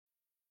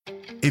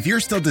If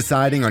you're still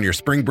deciding on your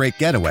spring break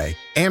getaway,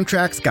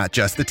 Amtrak's got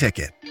just the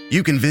ticket.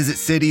 You can visit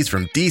cities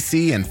from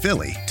D.C. and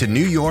Philly to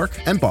New York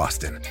and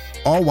Boston,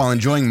 all while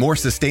enjoying more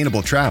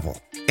sustainable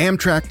travel.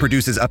 Amtrak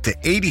produces up to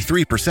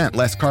 83%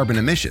 less carbon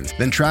emissions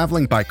than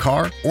traveling by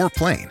car or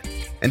plane.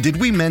 And did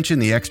we mention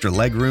the extra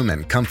legroom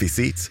and comfy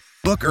seats?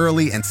 Book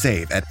early and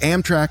save at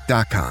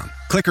Amtrak.com.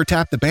 Click or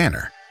tap the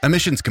banner.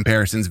 Emissions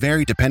comparisons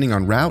vary depending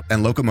on route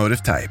and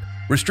locomotive type.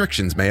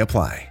 Restrictions may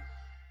apply.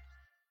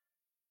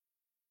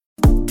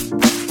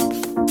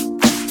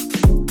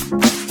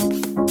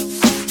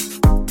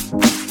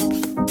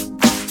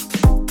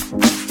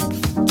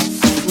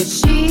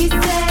 She said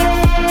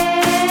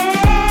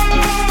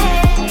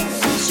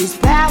she's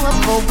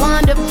powerful,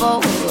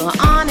 wonderful,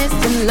 honest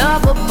and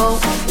lovable.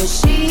 What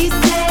she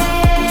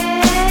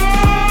said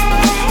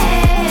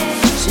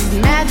she's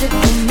magical,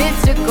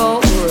 mystical,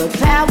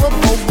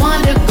 powerful,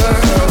 wonder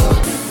girl.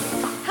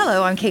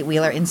 Hello, I'm Kate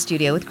Wheeler in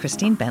studio with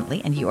Christine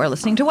Bentley, and you are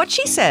listening to What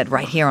She Said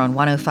right here on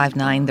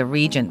 105.9 The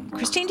Region.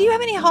 Christine, do you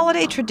have any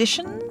holiday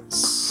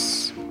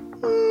traditions?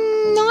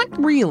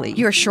 Not really.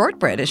 Your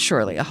shortbread is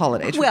surely a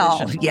holiday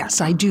tradition. Well,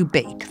 yes, I do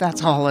bake.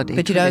 That's a holiday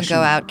But you tradition. don't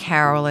go out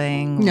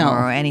caroling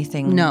or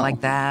anything like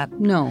that?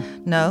 No.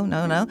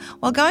 No.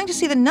 Well, going to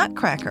see the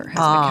Nutcracker has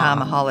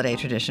become a holiday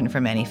tradition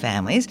for many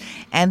families.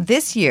 And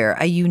this year,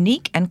 a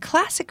unique and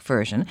classic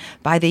version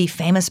by the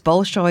famous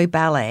Bolshoi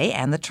Ballet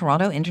and the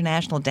Toronto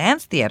International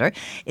Dance Theatre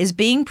is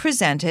being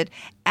presented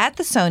at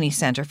the Sony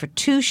Center for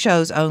 2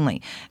 shows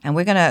only. And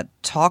we're going to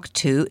talk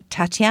to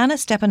Tatiana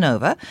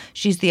Stepanova.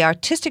 She's the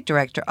artistic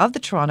director of the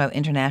Toronto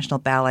International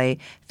Ballet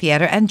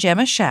Theatre, and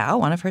Gemma Shao,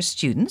 one of her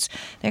students.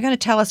 They're going to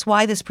tell us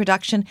why this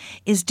production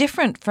is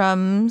different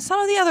from some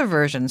of the other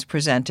versions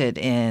presented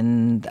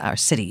in our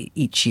city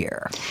each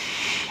year.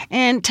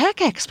 And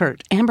tech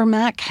expert Amber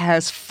Mack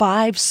has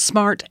 5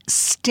 smart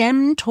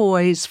STEM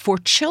toys for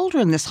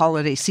children this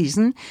holiday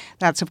season.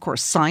 That's, of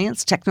course,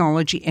 science,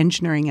 technology,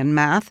 engineering, and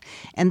math.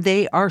 And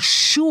they are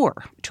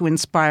sure to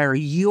inspire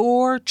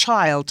your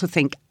child to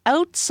think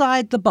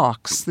outside the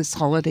box this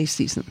holiday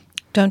season.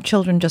 Don't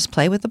children just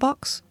play with the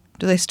box?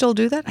 Do they still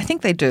do that? I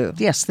think they do.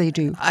 Yes, they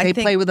do. They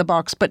play with the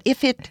box. But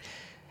if it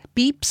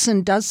beeps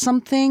and does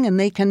something and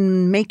they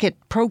can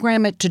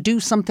program it to do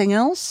something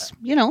else,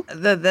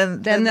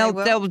 then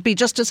they'll be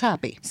just as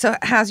happy. So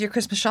how's your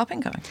Christmas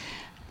shopping going?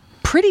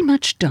 Pretty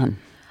much done.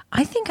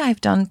 I think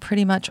I've done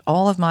pretty much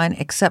all of mine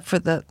except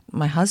for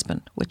my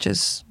husband, which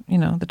is,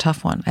 the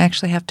tough one. I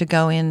actually have to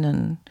go in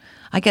and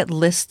I get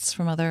lists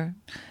from other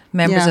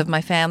members of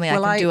my family. I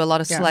can do a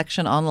lot of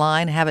selection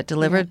online, have it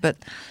delivered, but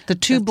the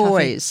 2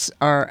 boys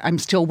I'm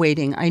still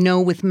waiting. I know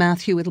with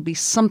Matthew it'll be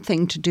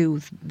something to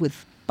do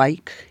with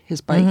his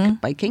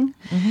biking.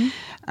 Mm-hmm.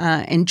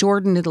 And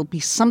Jordan, it'll be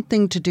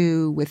something to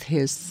do with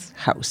his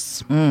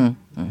house.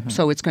 Mm-hmm.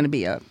 So it's going to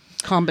be a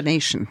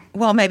combination.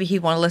 Well, maybe he'd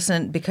want to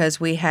listen because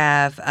we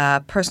have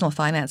personal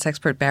finance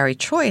expert Barry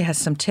Choi has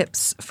some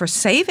tips for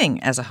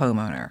saving as a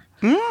homeowner.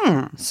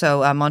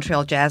 So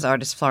Montreal jazz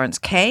artist Florence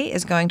Kay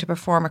is going to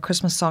perform a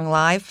Christmas song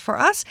live for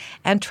us,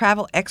 and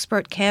travel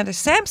expert Candace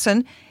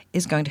Sampson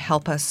is going to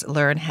help us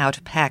learn how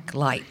to pack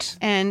light.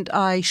 And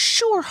I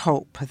sure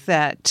hope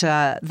that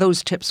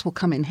those tips will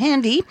come in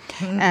handy,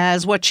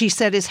 as What She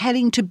Said is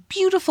heading to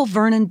beautiful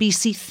Vernon,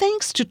 BC,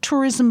 thanks to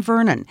Tourism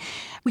Vernon.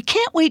 We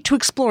can't wait to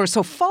explore,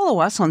 so follow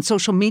us on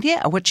social media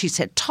at What She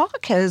Said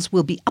Talk, as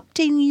we'll be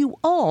updating you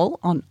all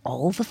on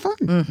all the fun.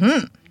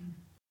 Mm-hmm.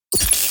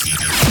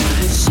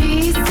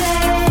 She said.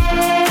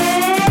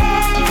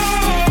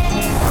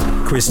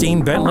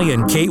 Christine Bentley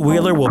and Kate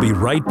Wheeler will be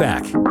right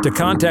back. To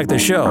contact the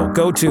show,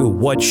 go to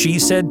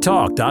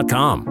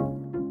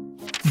whatshesaidtalk.com.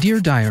 Dear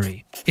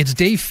Diary, it's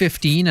day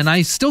 15 and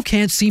I still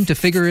can't seem to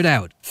figure it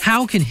out.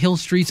 How can Hill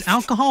Street's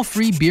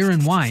alcohol-free beer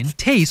and wine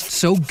taste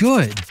so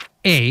good?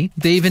 A,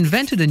 they've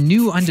invented a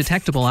new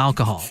undetectable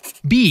alcohol.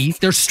 B,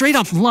 they're straight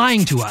up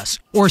lying to us.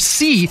 Or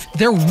C,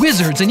 they're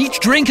wizards and each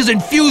drink is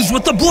infused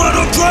with the blood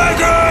of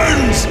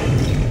dragons!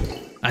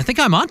 I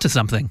think I'm onto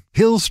something.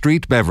 Hill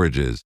Street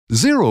Beverages.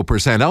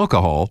 0%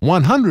 alcohol,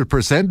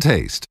 100%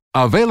 taste.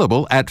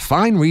 Available at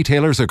fine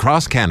retailers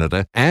across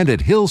Canada and at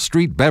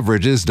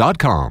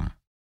hillstreetbeverages.com.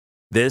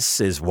 This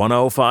is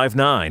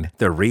 105.9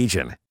 The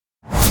Region.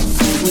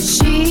 What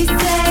she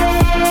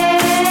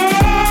said.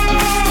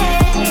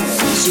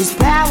 She's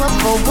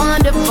powerful,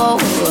 wonderful,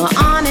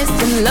 honest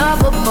and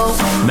lovable.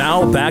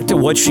 Now back to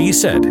What She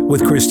Said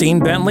with Christine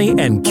Bentley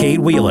and Kate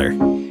Wheeler.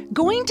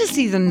 Going to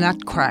see the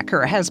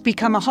Nutcracker has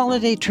become a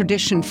holiday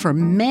tradition for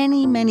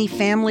many, many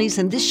families,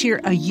 and this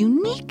year a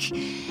unique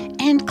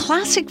and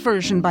classic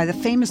version by the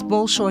famous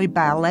Bolshoi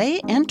Ballet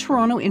and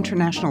Toronto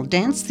International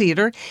Dance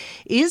Theatre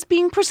is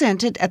being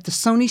presented at the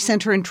Sony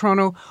Centre in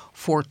Toronto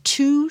for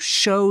 2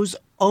 shows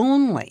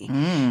only.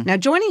 Now,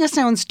 joining us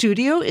now in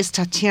studio is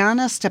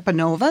Tatiana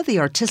Stepanova, the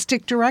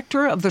artistic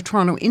director of the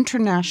Toronto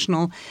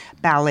International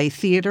Ballet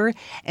Theatre,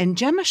 and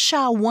Gemma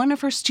Shao, one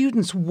of her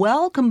students.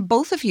 Welcome,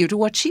 both of you, to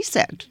What She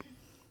Said.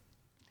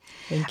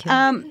 Thank you.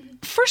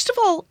 First of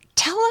all,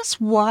 Tell us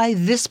why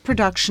this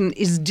production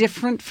is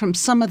different from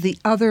some of the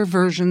other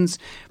versions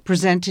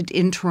presented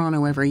in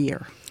Toronto every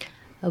year.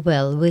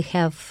 Well, we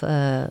have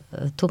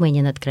too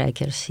many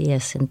Nutcrackers,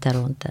 yes, in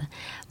Toronto.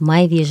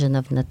 My vision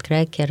of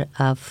Nutcracker,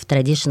 of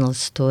traditional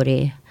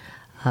story,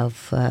 of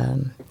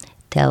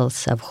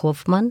tales of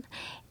Hoffman,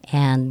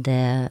 and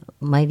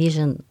my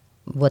vision,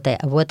 what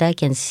I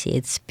can see,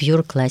 it's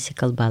pure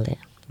classical ballet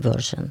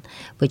version,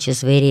 which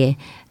is very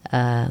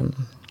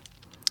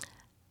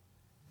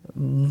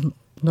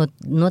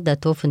not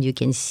that often you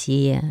can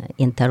see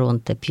in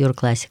Toronto pure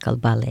classical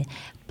ballet.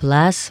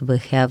 Plus, we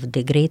have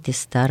the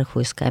greatest star who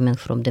is coming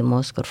from the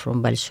Moscow,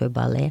 from Bolshoi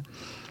Ballet,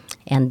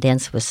 and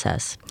dance with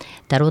us.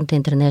 Toronto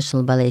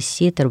International Ballet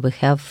Theatre, we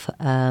have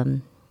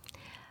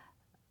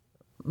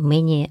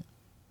many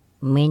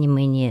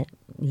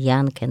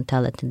young and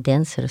talented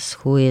dancers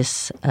who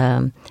is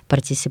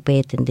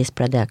participate in this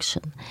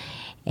production.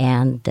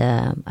 And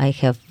I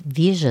have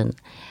vision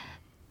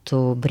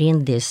to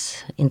bring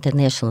these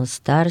international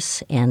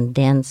stars and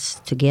dance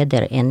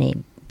together in a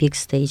big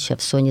stage of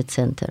Sony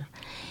Center.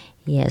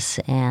 Yes,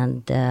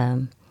 and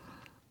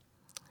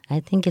I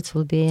think it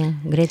will be a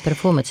great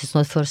performance. It's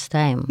not first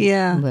time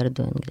we're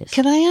doing this.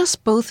 Can I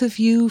ask both of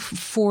you,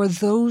 for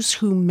those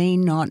who may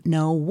not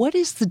know, what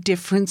is the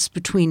difference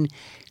between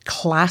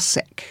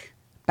classic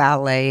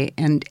ballet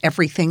and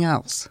everything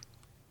else?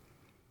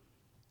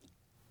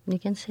 You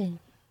can say.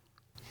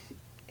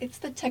 It's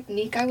the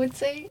technique, I would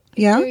say.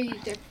 Yeah? It's very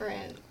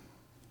different.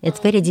 It's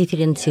very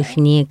different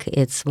technique.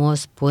 It's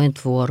most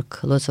point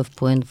work, lots of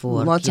point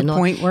work. Lots of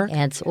point work?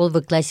 And all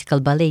the classical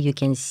ballet you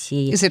can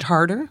see. Is it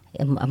harder?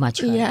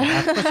 Much harder. Yeah.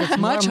 Of course, it's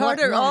Much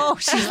harder? Oh,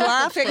 she's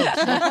laughing.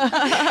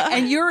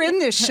 And you're in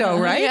this show,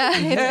 right? Yeah,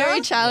 it's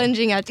very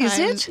challenging at times.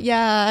 Is it?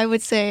 Yeah, I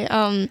would say.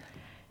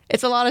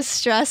 It's a lot of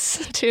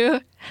stress, too.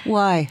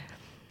 Why?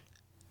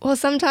 Well,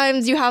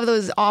 sometimes you have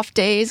those off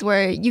days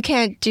where you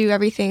can't do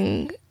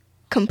everything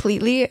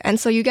completely, and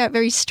so you get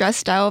very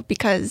stressed out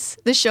because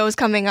the show's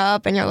coming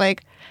up and you're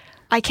like,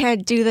 I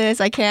can't do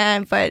this, I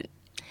can't, but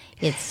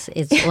it's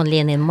only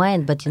in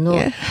mind. But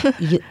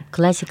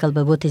classical,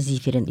 but what is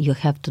different? You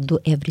have to do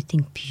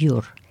everything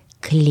pure,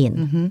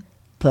 clean,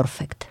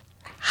 perfect.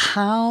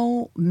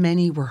 How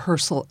many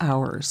rehearsal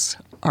hours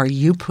are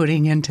you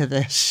putting into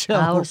this show?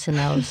 Hours and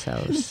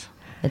hours.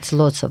 It's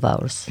lots of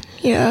hours.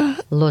 yeah.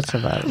 Lots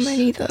of hours. How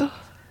many though?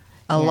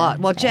 A lot.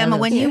 Well, Gemma,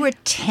 when Yeah. you were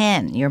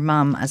 10, your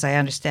mum, as I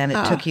understand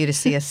it, took you to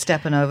see a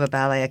Stepanova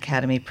Ballet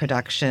Academy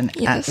production,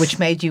 Yes. which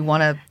made you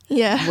want to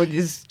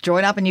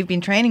join up, and you've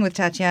been training with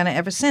Tatiana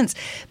ever since.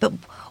 But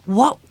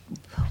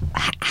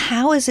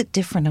how is it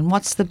different, and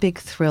what's the big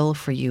thrill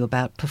for you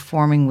about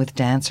performing with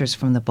dancers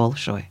from the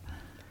Bolshoi?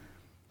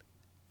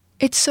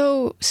 It's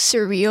so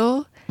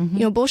surreal.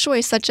 Bolshoi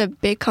is such a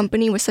big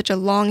company with such a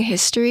long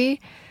history.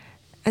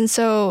 And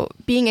so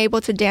being able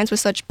to dance with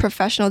such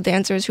professional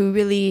dancers who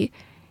really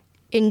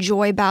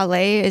enjoy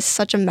ballet is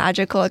such a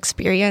magical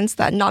experience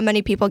that not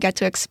many people get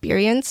to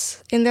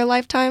experience in their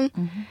lifetime.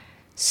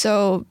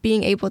 So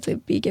being able to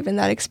be given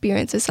that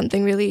experience is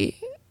something really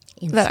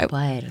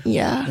Inspire.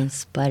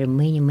 Inspire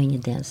many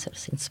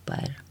dancers.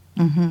 Inspire.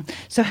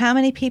 So how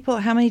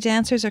many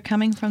dancers are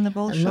coming from the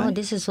Bolshoi? No,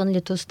 this is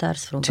only 2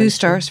 stars from Two Bolshoi.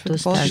 stars from the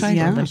stars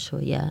Bolshoi? from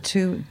Bolshoi, yeah.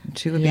 Two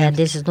Yeah,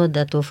 this is not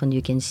that often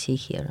you can see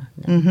here.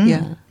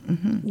 Yeah.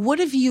 What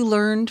have you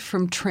learned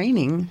from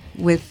training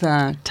with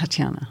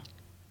Tatiana?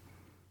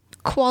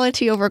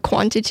 quality over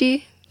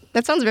quantity.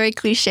 That sounds very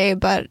cliche,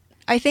 but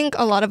I think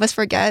a lot of us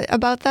forget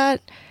about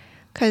that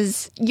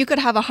because you could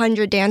have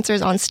 100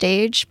 dancers on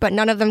stage, but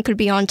none of them could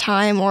be on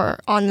time or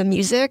on the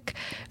music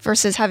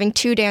versus having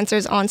 2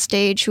 dancers on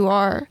stage who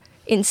are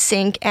in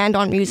sync and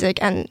on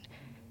music. And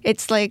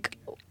it's like,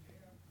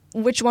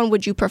 which one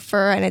would you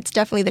prefer? And it's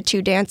definitely the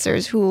 2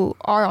 dancers who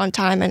are on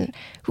time and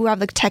who have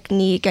the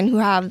technique and who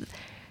have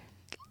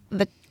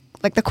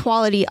the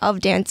quality of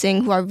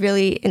dancing, who are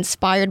really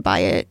inspired by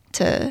it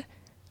to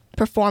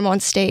perform on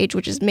stage,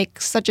 which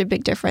makes such a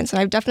big difference. And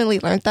I've definitely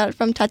learned that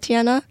from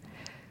Tatiana.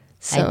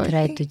 So I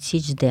try to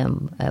teach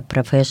them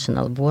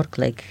professional work,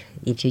 like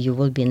if you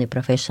will be in a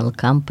professional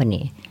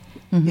company,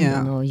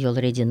 you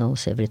already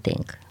knows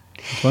everything.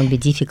 It won't be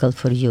difficult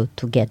for you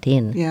to get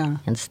in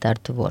and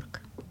start to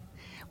work.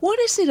 What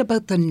is it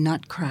about the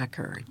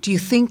Nutcracker, do you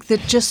think,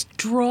 that just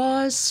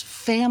draws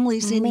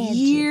families in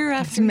year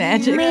after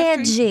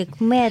year?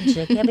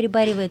 Magic.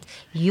 Everybody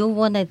you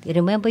want to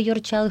remember your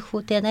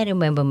childhood, and I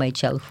remember my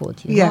childhood.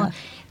 You know?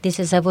 This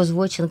is, I was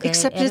watching.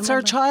 Except it's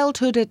our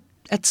childhood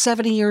at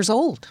 70 years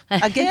old.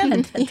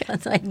 Again.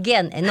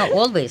 Again. And no,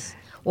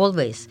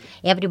 always.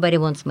 Everybody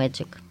wants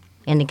magic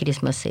in the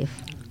Christmas Eve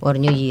or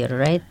New Year,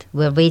 right?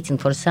 We're waiting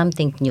for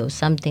something new,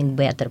 something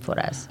better for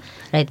us,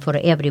 right? For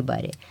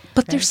everybody.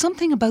 But there's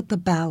something about the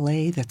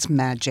ballet that's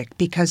magic,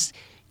 because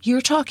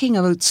you're talking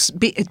about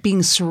it being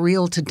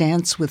surreal to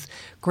dance with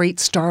great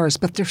stars,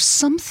 but there's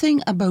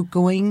something about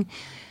going,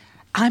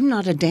 I'm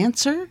not a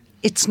dancer.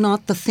 It's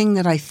not the thing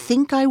that I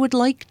think I would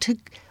like to,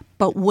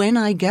 but when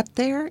I get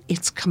there,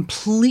 it's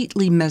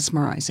completely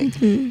mesmerizing.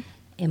 Mm-hmm.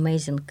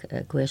 Amazing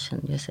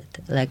question, you said.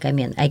 Like, I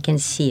mean, I can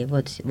see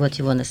what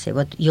you want to say.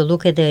 What you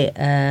look at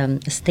the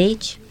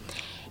stage,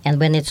 and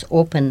when it's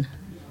open,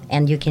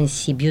 and you can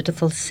see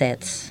beautiful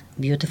sets,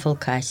 beautiful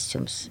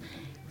costumes,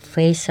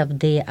 face of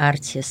the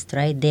artist,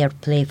 right? Their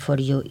play for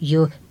you.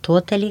 You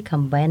totally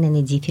combine in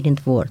a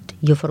different world.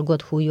 You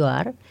forgot who you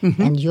are,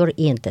 and you're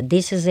into.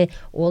 This is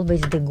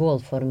always the goal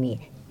for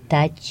me.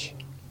 Touch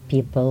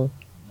people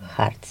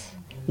hearts.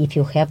 If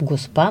you have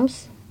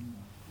goosebumps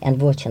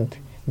and watching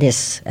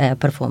this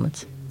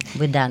performance,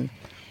 we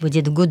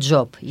did a good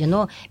job,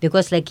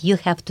 because like you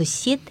have to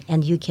sit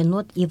and you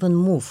cannot even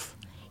move.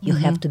 You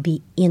have to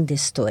be in the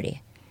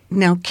story.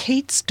 Now,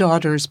 Kate's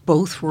daughters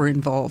both were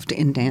involved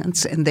in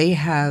dance, and they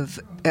have,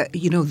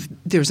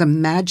 there's a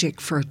magic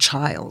for a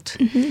child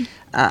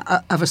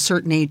of a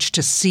certain age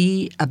to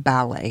see a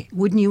ballet.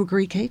 Wouldn't you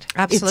agree, Kate?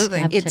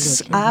 Absolutely.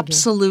 It's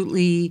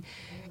absolutely,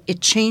 it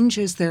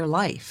changes their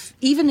life,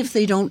 even if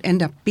they don't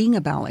end up being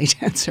a ballet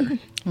dancer.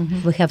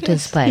 We have to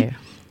inspire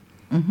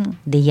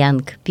the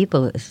young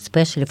people,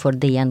 especially for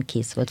the young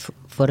kids. But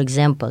for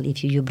example,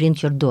 if you bring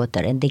your daughter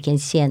and they can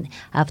see, and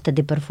after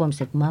the performance,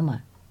 like,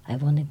 Mama, I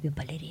want to be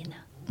ballerina.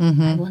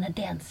 I want to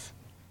dance.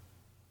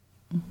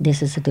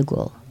 This is the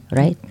goal,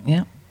 right?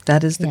 Yeah,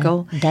 that is the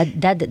goal.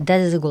 That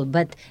is the goal.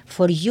 But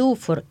for you,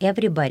 for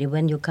everybody,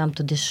 when you come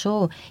to the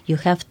show, you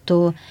have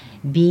to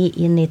be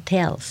in it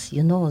else.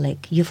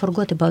 Like you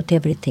forgot about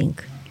everything.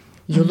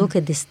 You look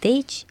at the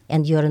stage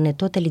and you're in a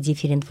totally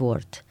different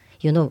world.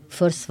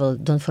 First of all,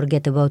 don't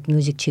forget about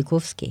music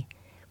Tchaikovsky.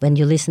 When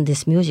you listen to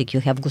this music,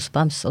 you have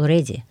goosebumps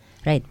already.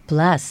 Right,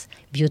 plus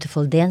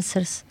beautiful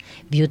dancers,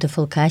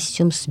 beautiful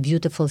costumes,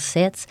 beautiful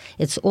sets.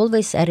 It's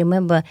always, I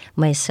remember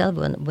myself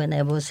when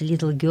I was a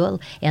little girl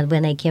and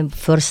when I came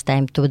first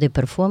time to the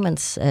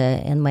performance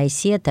in my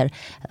theater,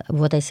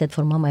 what I said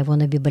for Mom, I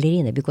want to be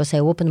ballerina, because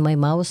I opened my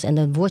mouth and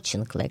I'm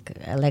watching,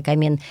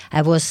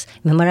 I was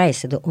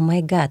memorized. Oh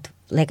my God,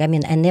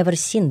 I never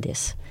seen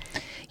this.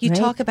 You right?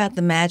 talk about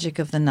the magic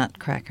of the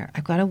Nutcracker.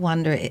 I've got to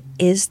wonder,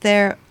 is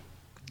there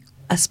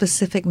a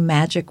specific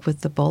magic with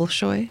the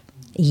Bolshoi?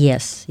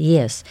 Yes.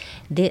 First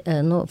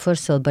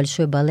of all,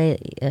 Bolshoi Ballet,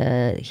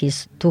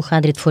 he's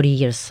 240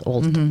 years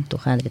old,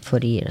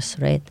 240 years,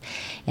 right?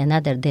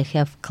 Another, they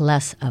have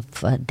class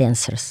of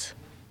dancers,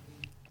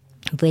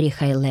 very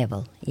high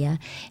level, yeah?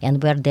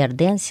 And where they're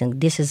dancing,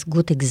 this is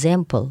good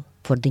example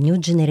for the new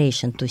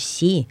generation to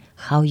see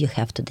how you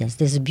have to dance.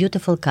 There's a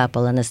beautiful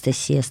couple,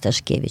 Anastasia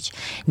Stashkevich,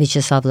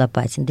 Vyacheslav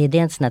Lopatin. They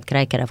dance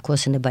Nutcracker, of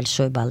course, in the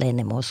Bolshoi Ballet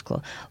in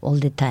Moscow all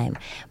the time.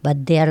 But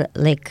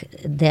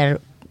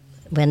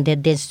when they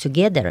dance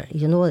together,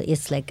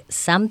 it's like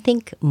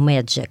something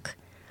magic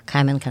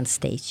coming on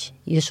stage.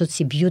 You should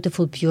see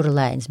beautiful pure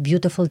lines,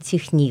 beautiful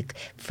technique,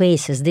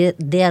 faces.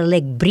 They are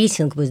like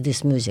breathing with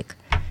this music.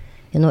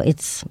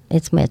 It's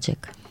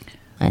magic.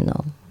 I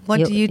know.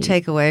 What do you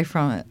take away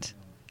from it?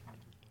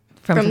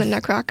 From the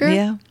Nutcracker?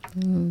 Yeah.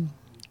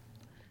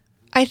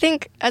 I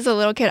think as a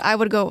little kid, I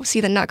would go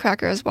see the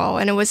Nutcracker as well,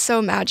 and it was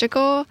so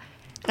magical.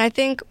 And I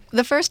think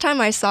the first time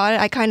I saw it,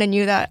 I kind of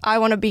knew that I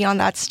want to be on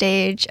that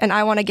stage and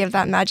I want to give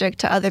that magic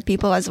to other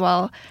people as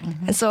well.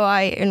 And so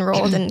I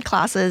enrolled in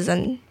classes,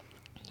 and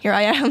here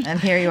I am. And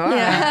here you are.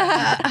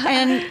 Yeah.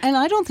 And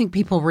I don't think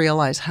people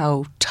realize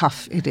how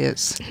tough it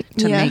is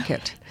to make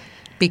it,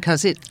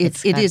 because it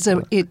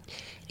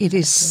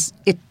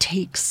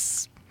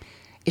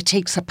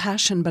takes a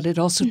passion, but it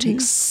also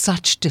takes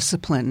such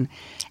discipline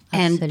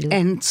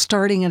and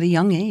starting at a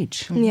young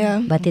age. Yeah.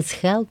 But it's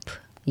help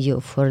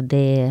you for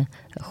the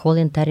whole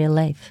entire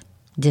life,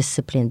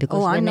 discipline.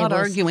 Because I'm not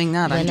arguing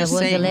that. When I'm just I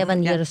was saying.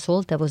 11 years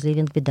old, I was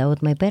living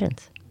without my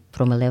parents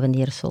from 11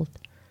 years old.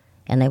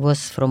 And I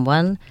was from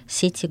one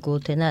city go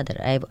to another.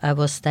 I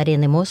was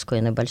studying in Moscow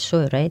in a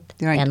Bolshoi, right?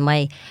 And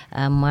my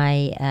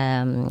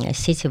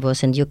city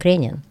was in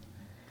Ukrainian.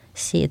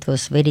 See, it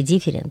was very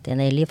different.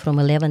 And I lived from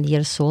 11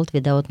 years old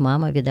without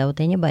mama, without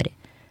anybody.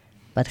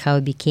 But how I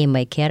became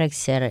my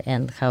character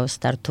and how I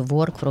started to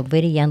work from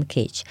very young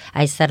age.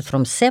 I started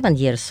from 7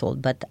 years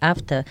old, but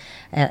after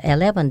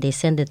 11, they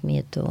sent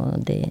me to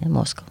the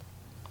Moscow.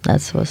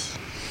 That was...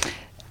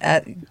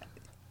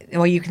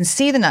 Well, you can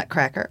see the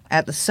Nutcracker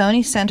at the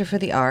Sony Center for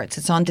the Arts.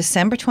 It's on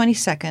December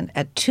 22nd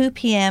at 2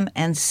 p.m.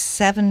 and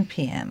 7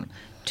 p.m.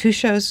 2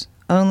 shows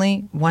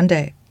only, 1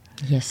 day.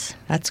 Yes.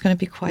 That's going to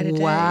be quite a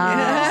day.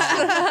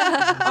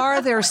 Wow.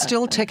 Are there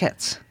still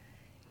tickets?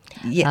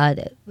 Yeah.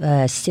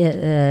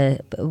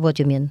 What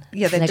do you mean?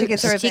 Yeah, the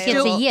tickets are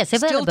available. Yes,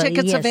 available. Still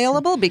tickets yes.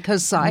 available?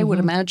 Because I would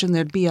imagine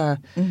there'd be a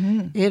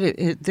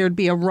there'd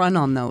be a run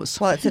on those.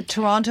 Well, it's at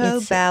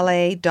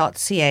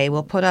torontoballet.ca.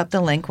 We'll put up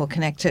the link. We'll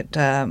connect it.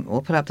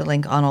 We'll put up the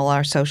link on all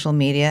our social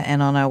media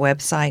and on our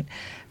website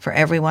for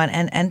everyone.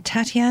 And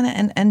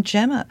Tatiana and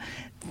Gemma,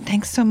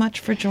 thanks so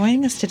much for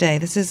joining us today.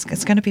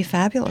 It's going to be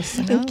fabulous.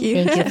 Thank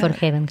you. Thank you for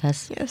having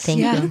us. Yes. Thank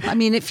you. I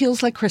mean, it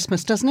feels like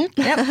Christmas, doesn't it?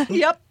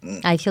 Yep.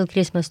 I feel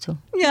Christmas too.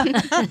 Yeah.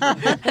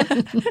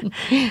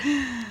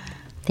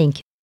 Thank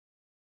you.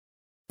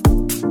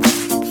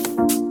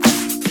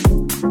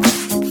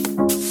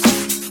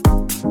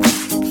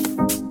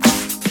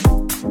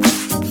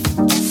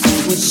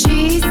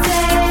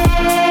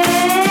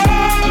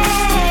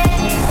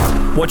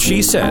 What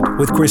She Said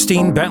with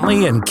Christine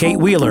Bentley and Kate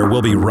Wheeler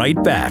will be right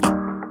back.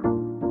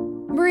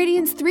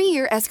 Meridian's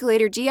 3-year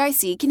Escalator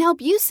GIC can help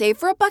you save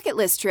for a bucket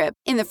list trip.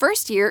 In the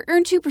first year,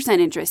 earn 2%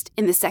 interest.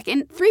 In the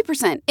second,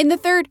 3%. In the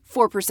third,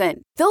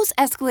 4%. Those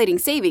escalating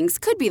savings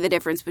could be the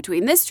difference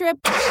between this trip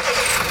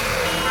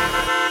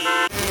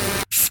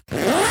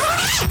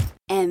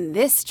and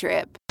this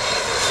trip.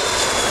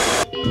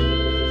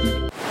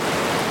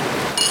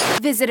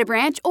 Visit a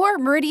branch or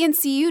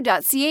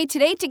meridiancu.ca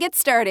today to get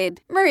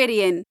started.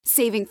 Meridian,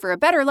 saving for a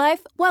better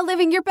life while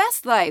living your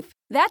best life.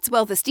 That's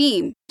Wealth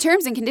Esteem.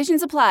 Terms and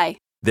conditions apply.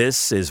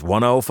 This is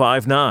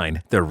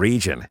 105.9 The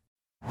Region.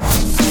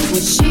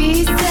 What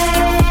she said,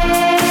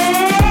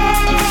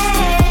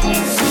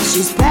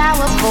 she's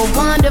powerful,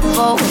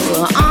 wonderful,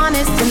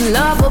 honest and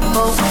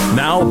lovable.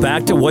 Now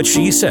back to What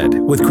She Said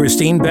with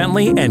Christine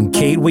Bentley and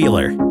Kate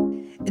Wheeler.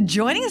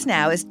 Joining us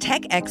now is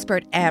tech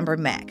expert Amber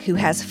Mack, who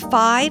has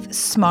 5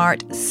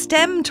 smart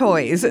STEM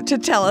toys to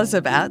tell us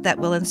about that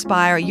will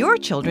inspire your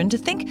children to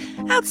think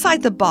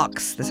outside the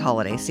box this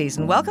holiday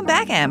season. Welcome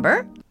back,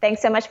 Amber.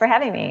 Thanks so much for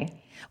having me.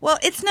 Well,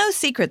 it's no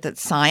secret that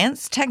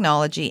science,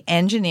 technology,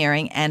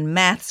 engineering, and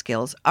math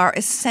skills are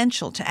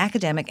essential to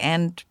academic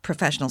and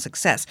professional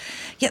success.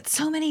 Yet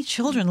so many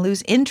children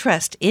lose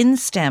interest in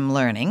STEM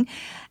learning.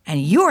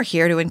 And you're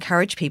here to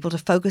encourage people to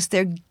focus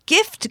their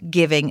gift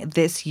giving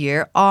this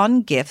year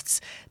on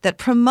gifts that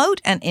promote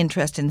an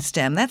interest in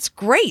STEM. That's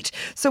great.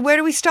 So where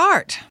do we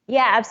start?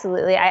 Yeah,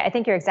 absolutely. I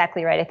think you're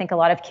exactly right. I think a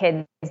lot of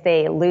kids,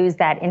 they lose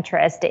that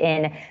interest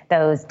in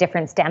those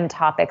different STEM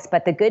topics.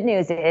 But the good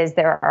news is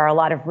there are a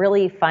lot of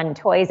really fun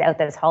toys out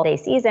this holiday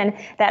season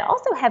that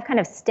also have kind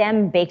of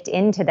STEM baked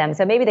into them.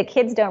 So maybe the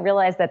kids don't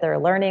realize that they're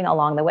learning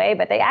along the way,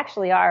 but they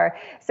actually are.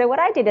 So what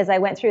I did is I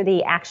went through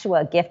the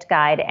Actua gift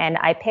guide and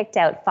I picked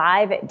out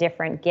 5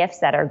 different gifts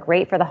that are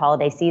great for the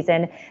holiday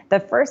season. The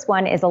first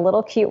one is a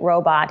little cute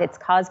robot. It's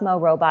Cosmo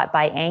Robot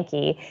by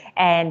Anki.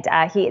 And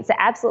it's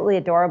absolutely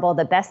adorable.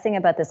 The best thing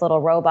about this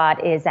little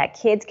robot is that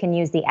kids can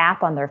use the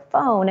app on their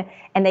phone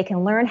and they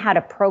can learn how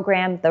to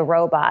program the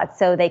robot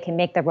so they can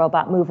make the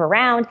robot move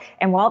around.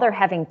 And while they're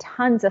having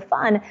tons of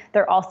fun,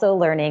 they're also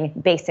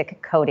learning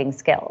basic coding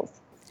skills.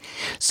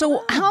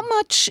 So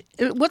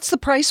what's the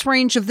price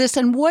range of this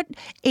and what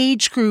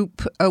age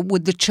group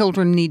would the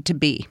children need to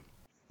be?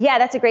 Yeah,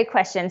 that's a great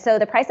question. So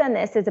the price on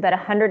this is about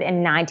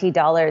 $190.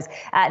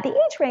 The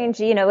age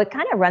range, it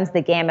kind of runs the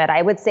gamut.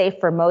 I would say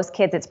for most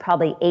kids, it's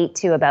probably 8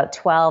 to about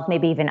 12,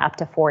 maybe even up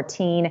to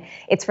 14.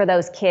 It's for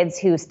those kids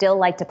who still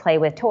like to play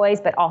with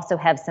toys, but also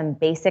have some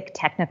basic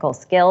technical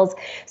skills.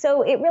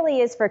 So it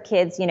really is for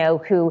kids,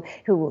 who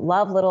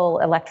love little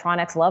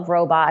electronics, love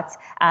robots,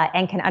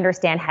 and can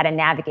understand how to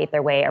navigate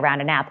their way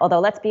around an app. Although,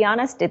 let's be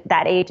honest,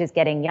 that age is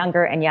getting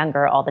younger and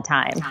younger all the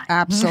time.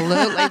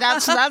 Absolutely.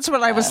 That's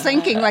what I was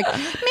thinking. Like,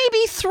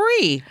 maybe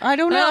 3. I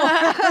don't know.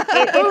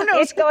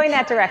 It's going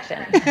that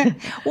direction.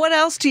 What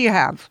else do you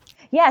have?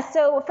 Yeah,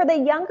 so for the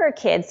younger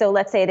kids, so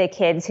let's say the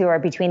kids who are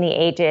between the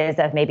ages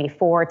of maybe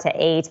 4 to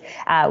 8,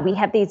 we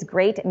have these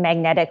great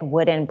magnetic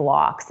wooden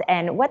blocks.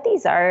 And what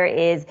these are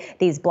is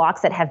these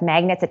blocks that have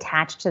magnets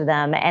attached to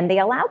them, and they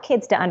allow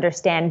kids to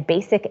understand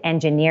basic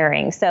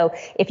engineering. So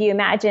if you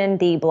imagine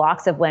the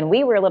blocks of when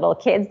we were little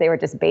kids, they were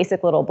just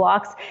basic little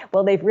blocks.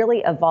 Well, they've really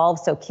evolved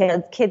so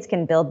kids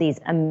can build these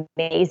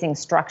amazing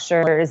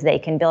structures. They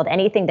can build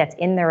anything that's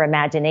in their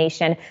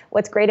imagination.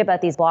 What's great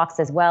about these blocks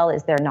as well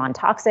is they're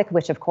non-toxic,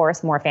 which of course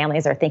more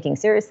families are thinking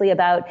seriously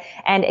about.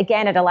 And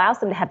again, it allows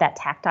them to have that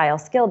tactile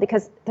skill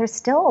because there's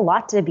still a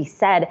lot to be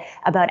said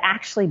about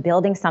actually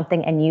building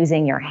something and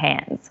using your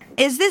hands.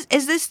 Is this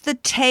the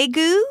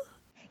Tegu?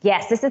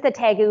 Yes, this is the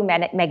Tegu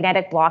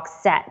magnetic block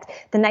set.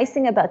 The nice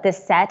thing about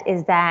this set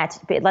is that,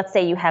 let's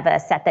say you have a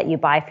set that you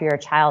buy for your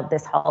child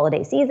this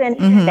holiday season,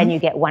 then you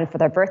get one for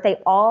their birthday.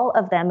 All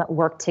of them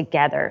work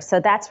together.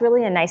 So that's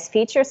really a nice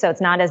feature. So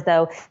it's not as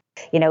though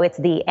it's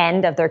the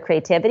end of their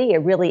creativity. It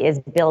really is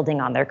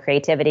building on their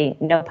creativity,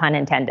 no pun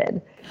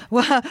intended.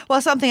 Well,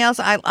 something else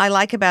I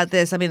like about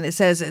this, it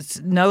says it's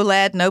no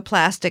lead, no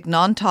plastic,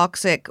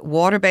 non-toxic,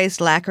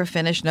 water-based lacquer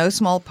finish, no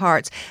small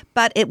parts,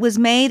 but it was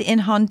made in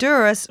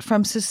Honduras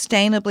from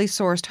sustainably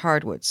sourced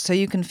hardwoods, so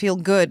you can feel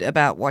good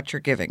about what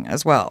you're giving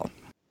as well.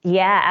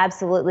 Yeah,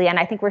 absolutely. And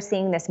I think we're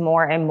seeing this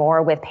more and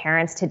more with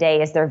parents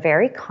today is they're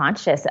very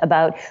conscious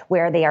about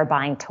where they are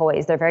buying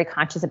toys. They're very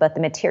conscious about the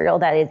material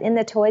that is in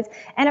the toys.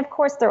 And of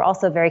course, they're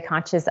also very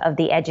conscious of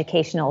the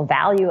educational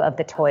value of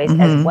the toys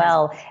as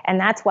well. And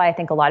that's why I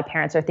think a lot of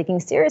parents are thinking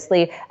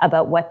seriously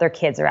about what their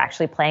kids are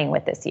actually playing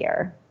with this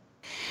year.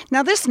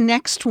 Now, this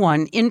next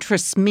one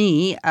interests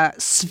me,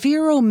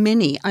 Sphero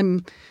Mini.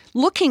 I'm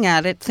looking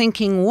at it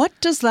thinking, what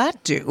does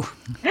that do?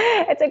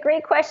 It's a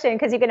great question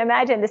because you can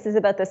imagine this is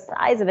about the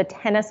size of a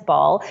tennis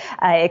ball,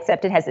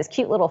 except it has this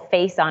cute little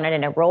face on it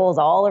and it rolls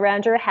all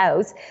around your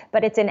house.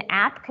 But it's an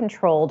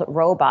app-controlled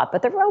robot.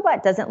 But the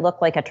robot doesn't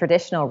look like a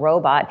traditional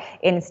robot.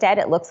 Instead,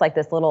 it looks like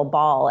this little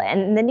ball.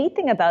 And the neat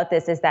thing about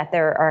this is that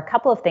there are a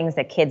couple of things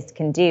that kids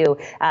can do.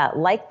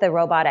 Like the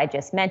robot I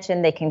just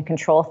mentioned, they can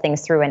control things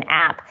through an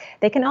app.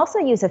 They can also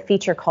use a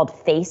feature called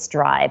Face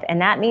Drive.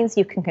 And that means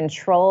you can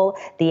control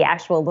the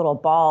actual little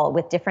ball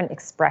with different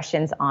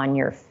expressions on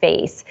your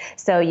face.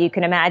 So you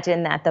can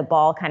imagine that the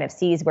ball kind of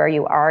sees where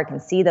you are, can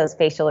see those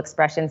facial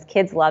expressions.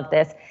 Kids love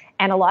this.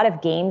 And a lot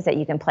of games that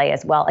you can play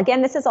as well.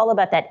 Again, this is all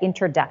about that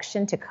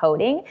introduction to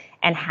coding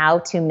and how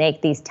to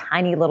make these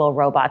tiny little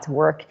robots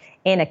work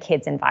in a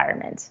kid's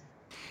environment.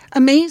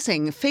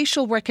 Amazing.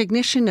 Facial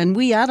recognition, and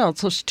we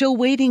adults are still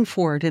waiting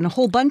for it in a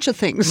whole bunch of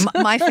things.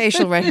 My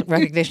facial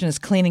recognition is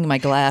cleaning my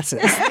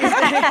glasses.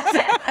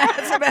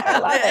 That's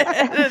about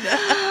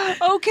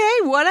it. Okay,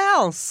 what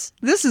else?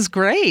 This is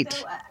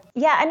great.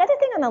 Yeah, another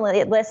thing on the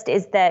list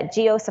is the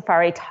Geo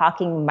Safari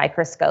talking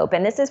microscope.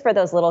 And this is for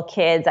those little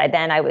kids,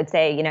 I would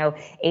say,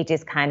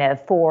 ages kind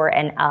of 4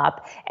 and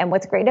up. And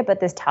what's great about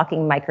this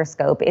talking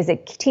microscope is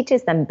it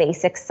teaches them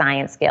basic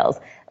science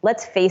skills.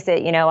 Let's face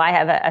it, I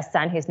have a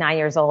son who's 9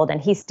 years old,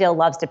 and he still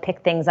loves to pick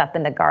things up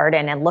in the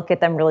garden and look at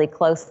them really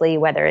closely,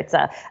 whether it's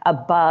a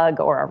bug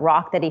or a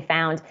rock that he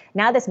found.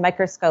 Now this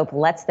microscope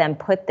lets them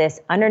put this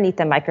underneath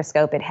the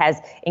microscope. It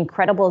has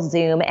incredible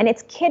zoom, and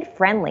it's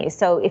kid-friendly.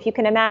 So if you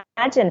can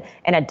imagine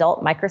an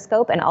adult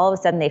microscope, and all of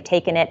a sudden they've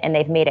taken it and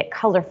they've made it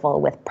colorful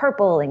with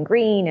purple and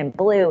green and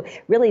blue,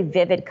 really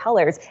vivid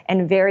colors,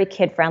 and very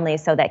kid-friendly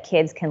so that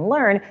kids can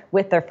learn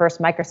with their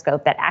first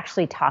microscope that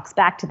actually talks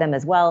back to them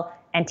as well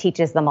and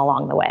teaches them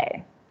along the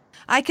way.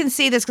 I can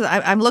see this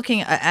because I'm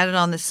looking at it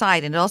on the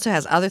site, and it also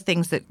has other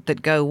things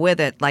that go with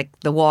it, like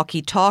the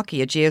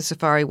walkie-talkie, a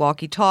GeoSafari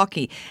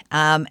walkie-talkie,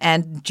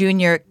 and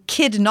junior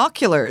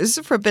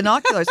kidnoculars for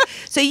binoculars.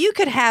 So you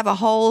could have a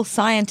whole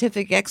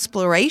scientific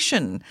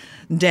exploration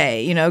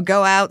day,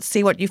 go out,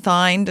 see what you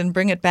find, and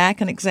bring it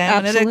back and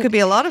examine it. It could be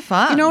a lot of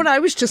fun. You know what I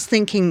was just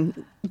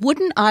thinking?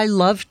 Wouldn't I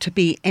love to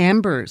be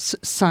Amber's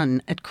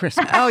son at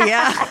Christmas? Oh,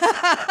 yeah.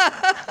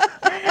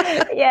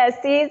 Yes,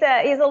 he's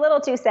a little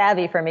too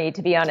savvy for me,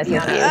 to be honest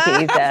with you.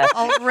 He's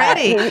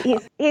already.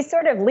 He's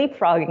sort of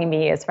leapfrogging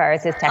me as far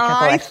as his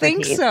technical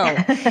expertise. I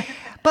think so.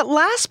 But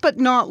last but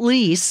not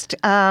least,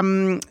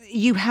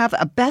 you have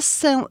a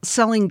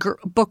best-selling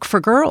book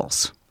for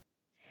girls.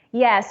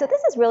 Yeah, so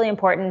this is really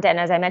important. And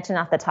as I mentioned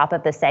off the top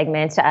of the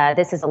segment,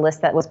 this is a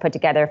list that was put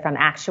together from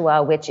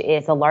ACTUA, which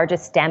is the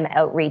largest STEM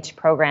outreach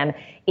program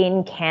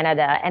in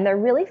Canada. And they're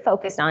really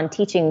focused on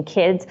teaching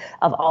kids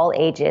of all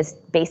ages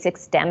basic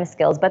STEM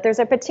skills. But there's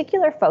a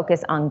particular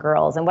focus on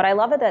girls. And what I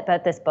love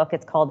about this book,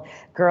 it's called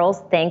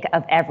Girls Think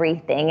of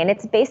Everything. And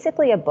it's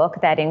basically a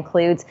book that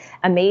includes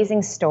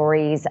amazing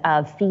stories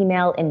of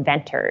female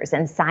inventors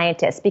and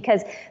scientists,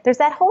 because there's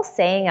that whole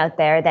saying out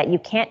there that you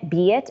can't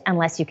be it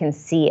unless you can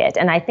see it.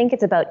 And I think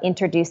it's about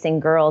introducing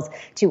girls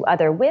to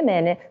other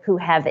women who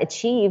have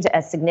achieved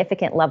a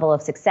significant level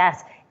of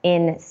success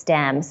in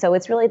STEM. So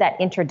it's really that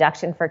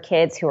introduction for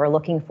kids who are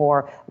looking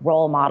for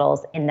role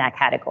models in that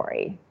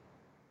category.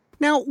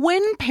 Now,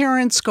 when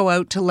parents go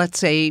out to, let's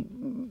say,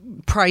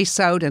 price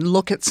out and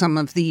look at some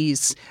of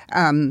these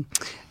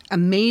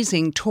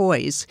amazing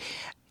toys,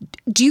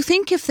 do you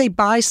think if they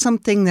buy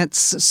something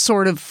that's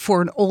sort of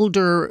for an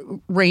older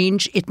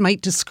range, it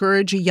might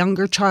discourage a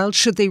younger child?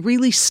 Should they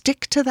really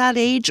stick to that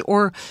age,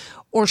 or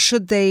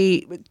should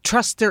they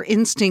trust their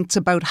instincts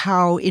about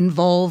how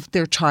involved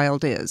their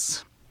child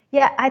is?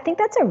 Yeah, I think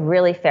that's a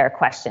really fair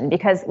question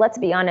because let's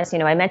be honest,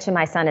 I mentioned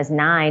my son is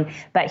 9,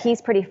 but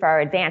he's pretty far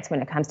advanced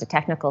when it comes to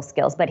technical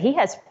skills, but he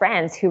has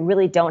friends who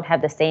really don't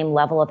have the same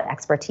level of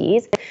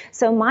expertise.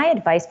 So my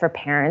advice for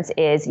parents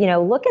is,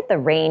 look at the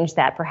range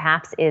that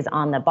perhaps is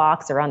on the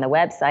box or on the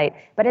website,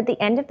 but at the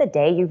end of the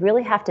day, you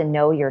really have to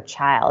know your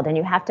child and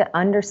you have to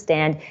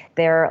understand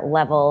their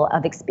level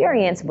of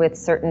experience with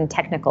certain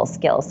technical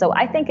skills. So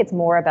I think it's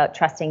more about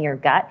trusting your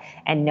gut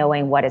and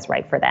knowing what is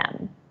right for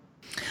them.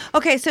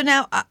 Okay, so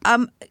now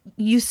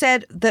you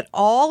said that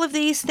all of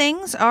these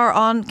things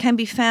can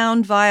be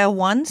found via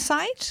one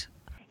site?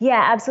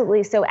 Yeah,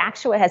 absolutely. So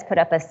ACTUA has put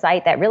up a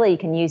site that really you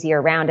can use year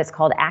round. It's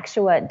called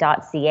actua.ca/gifts.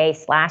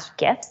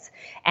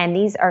 And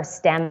these are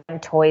STEM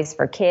toys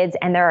for kids.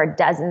 And there are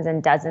dozens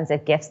and dozens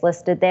of gifts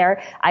listed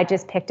there. I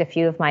just picked a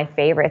few of my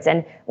favorites.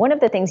 And one of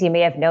the things you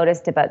may have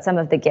noticed about some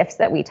of the gifts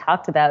that we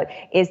talked about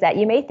is that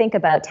you may think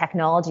about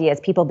technology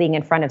as people being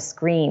in front of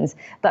screens.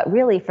 But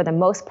really, for the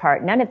most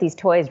part, none of these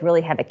toys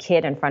really have a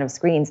kid in front of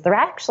screens. They're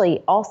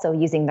actually also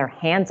using their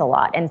hands a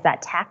lot. And it's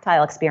that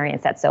tactile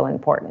experience that's so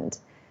important.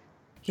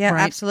 Yeah,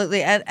 Right.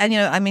 absolutely. And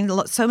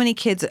so many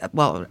kids,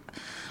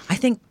 I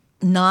think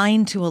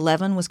 9 to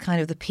 11 was kind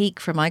of the peak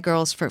for my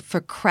girls for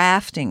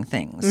crafting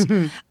things.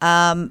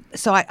 Mm-hmm.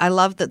 So I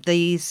love that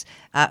these,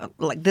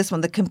 like this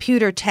one, the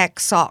computer tech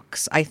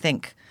socks, I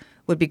think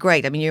would be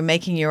great. I mean, you're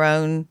making your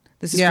own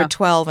This is for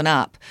 12 and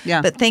up.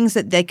 Yeah. But things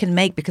that they can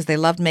make because they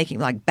loved making,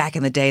 like back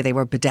in the day, they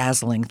were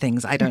bedazzling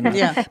things. I don't know.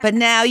 Yeah. But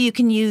now you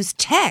can use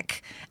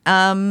tech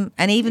and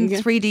even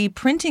 3D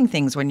printing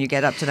things when you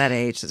get up to that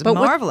age. It's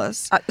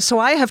marvelous. So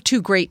I have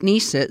 2 great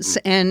nieces,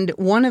 and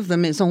one of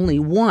them is only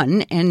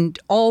 1, and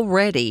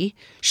already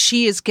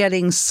she is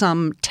getting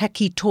some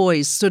techie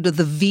toys, sort of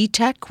the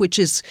V-Tech, which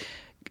is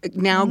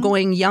now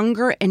going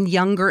younger and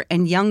younger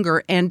and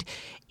younger, and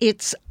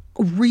it's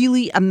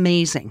really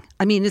amazing.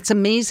 I mean, it's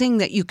amazing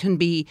that you can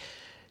be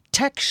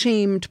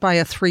tech-shamed by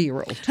a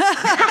 3-year-old.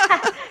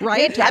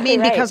 Right? Exactly I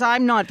mean, right. because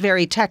I'm not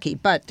very techie,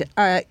 but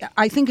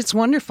I think it's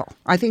wonderful.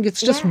 I think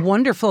it's just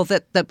wonderful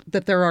that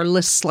there are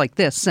lists like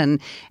this and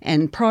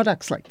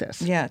products like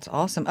this. Yeah, it's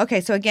awesome.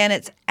 Okay, so again,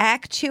 it's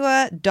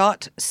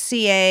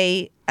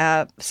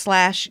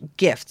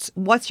actua.ca/gifts.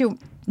 What's your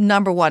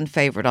number one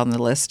favorite on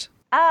the list?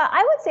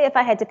 I would say if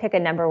I had to pick a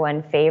number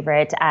one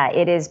favorite,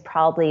 it is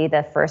probably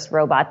the first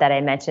robot that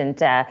I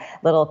mentioned,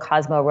 little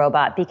Cosmo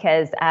robot,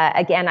 because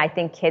again, I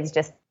think kids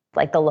just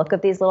like the look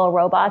of these little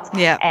robots.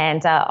 Yeah.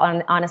 And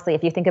honestly,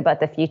 if you think about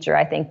the future,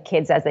 I think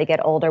kids as they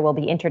get older will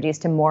be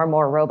introduced to more and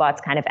more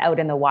robots kind of out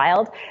in the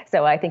wild.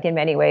 So I think in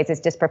many ways it's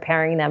just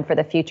preparing them for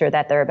the future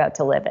that they're about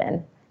to live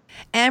in.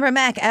 Amber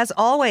Mack, as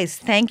always,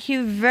 thank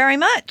you very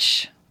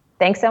much.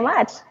 Thanks so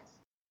much.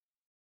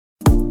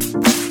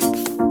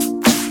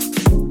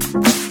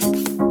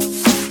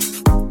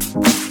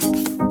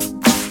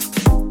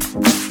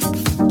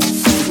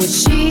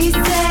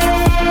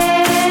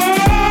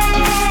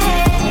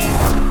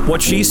 What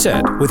She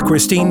Said with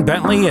Christine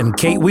Bentley and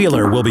Kate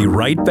Wheeler will be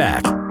right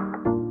back.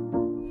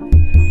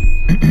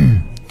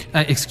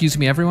 Excuse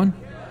me, everyone.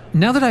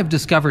 Now that I've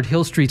discovered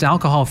Hill Street's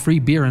alcohol-free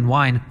beer and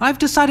wine, I've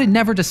decided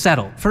never to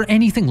settle for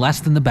anything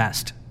less than the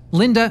best.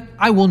 Linda,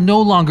 I will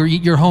no longer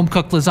eat your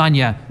home-cooked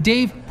lasagna.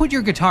 Dave, put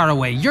your guitar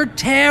away. You're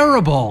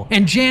terrible.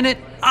 And Janet,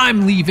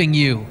 I'm leaving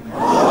you.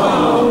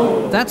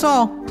 That's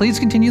all. Please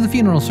continue the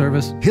funeral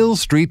service. Hill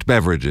Street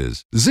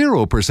Beverages.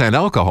 0%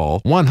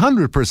 alcohol,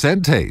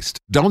 100% taste.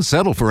 Don't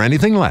settle for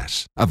anything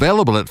less.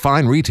 Available at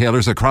fine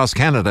retailers across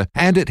Canada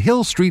and at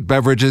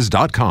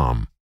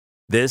hillstreetbeverages.com.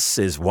 This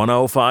is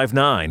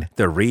 105.9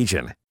 The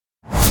Region.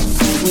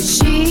 What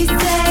she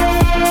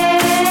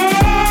said,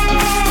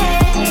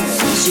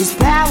 she's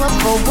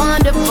powerful,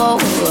 wonderful,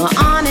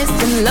 honest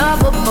and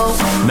lovable.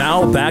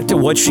 Now back to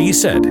What She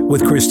Said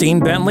with Christine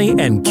Bentley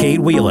and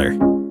Kate Wheeler.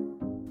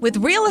 With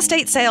real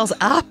estate sales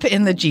up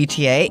in the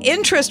GTA,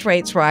 interest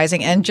rates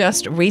rising, and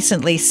just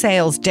recently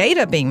sales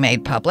data being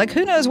made public,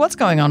 who knows what's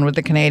going on with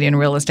the Canadian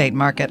real estate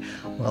market?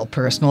 Well,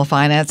 personal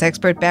finance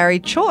expert Barry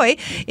Choi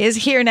is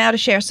here now to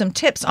share some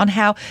tips on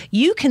how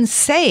you can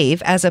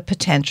save as a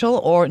potential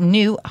or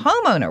new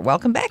homeowner.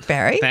 Welcome back,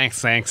 Barry.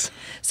 Thanks.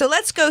 So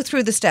let's go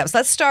through the steps.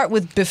 Let's start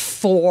with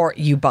before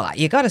you buy.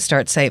 You got to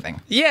start saving.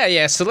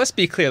 Yeah. So let's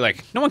be clear.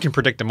 Like, no one can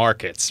predict the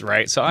markets,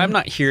 right? So I'm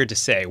not here to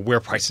say where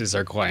prices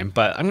are going,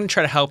 but I'm going to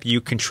try to help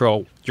you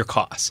control your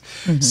costs.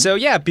 So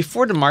yeah,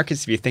 before the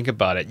markets, if you think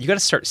about it, you got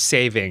to start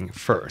saving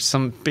first.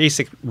 Some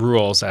basic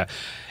rules. And,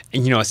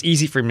 it's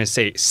easy for me to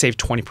say save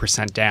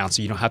 20% down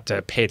so you don't have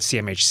to pay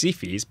CMHC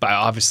fees, but I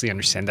obviously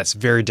understand that's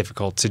very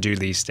difficult to do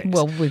these days.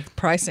 Well, with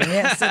pricing,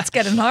 yes, it's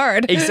getting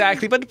hard.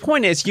 Exactly. But the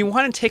point is you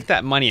want to take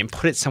that money and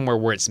put it somewhere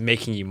where it's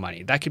making you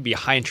money. That could be a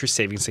high interest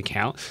savings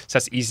account. So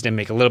that's easy to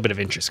make a little bit of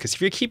interest, because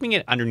if you're keeping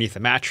it underneath a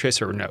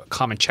mattress or a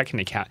common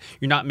checking account,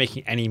 you're not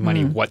making any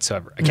money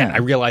whatsoever. Again, I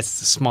realize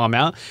it's a small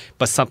amount,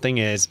 but something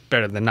is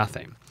better than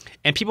nothing.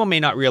 And people may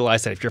not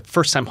realize that if you're a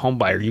first-time home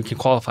buyer, you can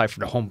qualify for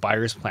the home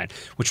buyer's plan,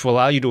 which will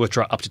allow you to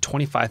withdraw up to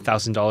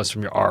 $25,000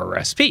 from your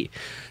RRSP.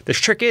 The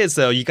trick is,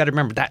 though, you got to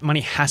remember that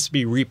money has to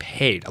be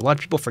repaid. A lot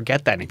of people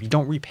forget that. And if you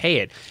don't repay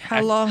it,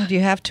 how long do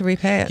you have to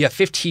repay it? You have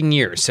 15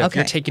 years. So if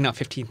you're taking out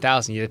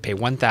 $15,000, you have to pay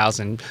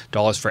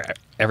 $1,000 for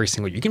every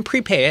single year. You can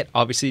prepay it,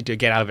 obviously, to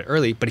get out of it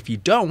early. But if you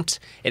don't,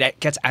 it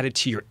gets added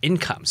to your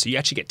income. So you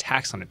actually get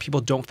taxed on it. People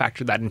don't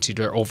factor that into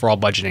their overall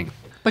budgeting.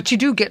 But you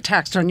do get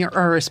taxed on your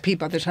RSP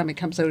by the time it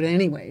comes out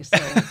anyway. So.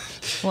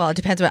 Well, it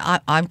depends.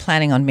 I'm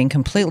planning on being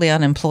completely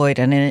unemployed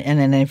and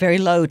in a very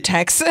low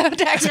tax bracket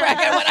when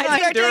I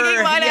start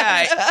taking mine out.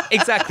 Yeah,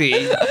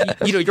 exactly.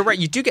 You're right.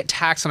 You do get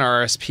taxed on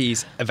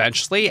RSPs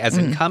eventually as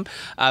income.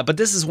 But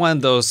this is one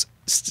of those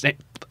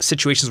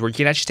situations where you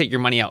can actually take your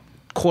money out,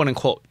 quote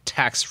unquote,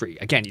 tax free.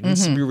 Again, it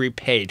needs to be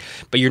repaid,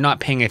 but you're not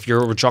paying if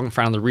you're withdrawing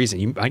for another reason.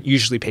 You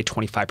usually pay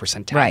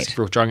 25% tax if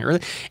you're withdrawing early.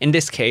 In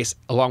this case,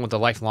 along with the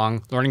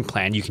lifelong learning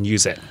plan, you can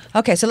use it.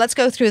 Okay, so let's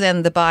go through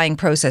then the buying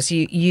process.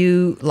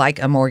 You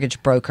like a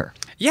mortgage broker.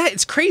 Yeah,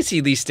 it's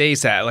crazy these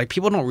days that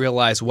people don't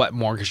realize what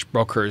mortgage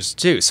brokers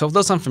do. So for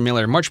those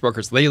unfamiliar, mortgage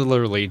brokers, they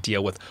literally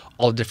deal with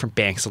all the different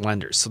banks and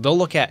lenders. So they'll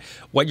look at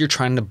what you're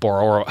trying to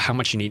borrow or how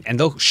much you need, and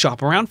they'll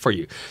shop around for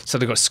you. So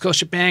they go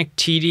Scotiabank,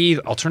 TD,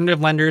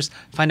 alternative lenders.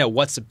 find out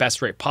what's the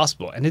best rate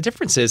possible. And the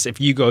difference is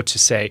if you go to,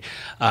 say,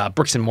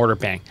 bricks and mortar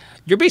bank,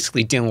 you're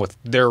basically dealing with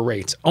their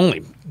rates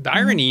only. The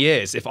irony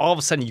is if all of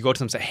a sudden you go to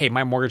them and say, hey,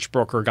 my mortgage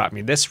broker got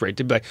me this rate,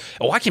 they'd be like,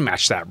 oh, I can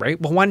match that, right?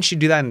 Well, why didn't you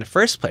do that in the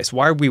first place?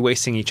 Why are we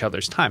wasting each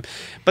other's time?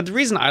 But the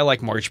reason I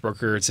like mortgage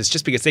brokers is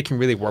just because they can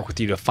really work with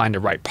you to find the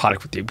right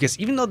product with you. Because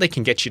even though they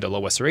can get you the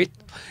lowest rate,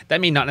 that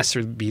may not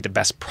necessarily be the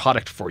best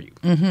product for you,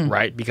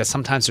 right? Because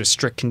sometimes there's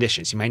strict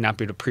conditions. You might not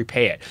be able to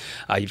prepay it.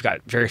 You've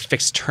got very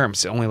fixed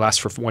terms. It only lasts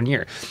for 1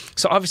 year.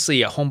 So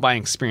obviously a home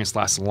buying experience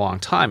lasts a long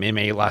time. It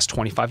may last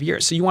 25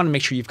 years. So you want to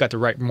make sure you've got the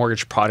right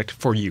mortgage product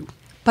for you.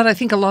 But I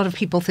think a lot of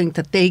people think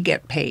that they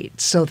get paid,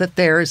 so that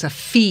there is a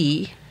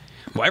fee.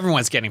 Well,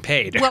 everyone's getting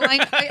paid. Well,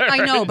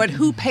 I know, but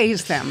who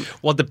pays them?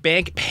 Well, the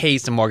bank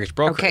pays the mortgage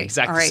broker. Okay,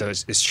 exactly. all right. So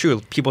it's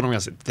true. People don't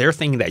realize it. They're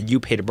thinking that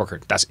you paid a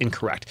broker. That's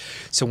incorrect.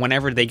 So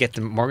whenever they get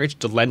the mortgage,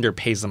 the lender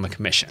pays them a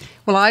commission.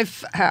 Well,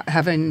 I've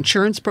have an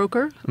insurance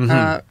broker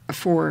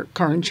for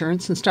car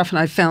insurance and stuff, and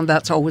I've found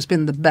that's always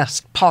been the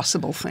best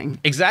possible thing.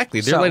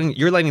 Exactly.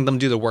 You're letting them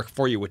do the work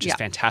for you, which is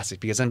fantastic.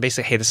 Because then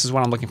basically, hey, this is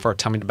what I'm looking for.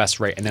 Tell me the best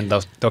rate, and then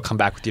they'll come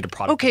back with you the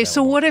product. Okay, available.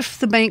 so what if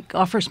the bank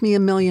offers me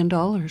 $1 million,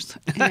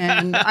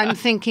 and I'm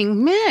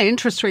thinking, man,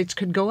 interest rates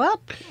could go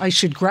up. I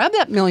should grab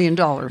that $1 million.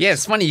 Yeah,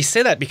 it's funny you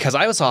say that because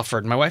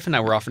my wife and I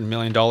were offered $1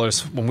 million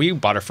when we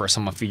bought our first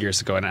home a few years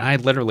ago, and I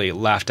literally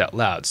laughed out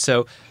loud.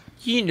 So,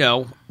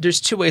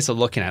 there's two ways of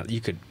looking at it.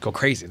 You could go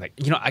crazy. Like,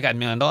 I got $1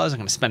 million, I'm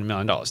going to spend $1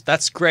 million.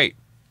 That's great.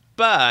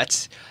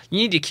 But you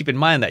need to keep in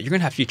mind that you're going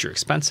to have future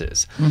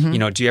expenses.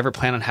 Do you ever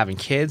plan on having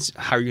kids?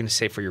 How are you going to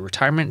save for your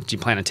retirement? Do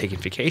you plan on taking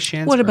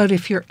vacations? What about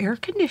if your air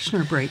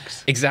conditioner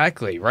breaks?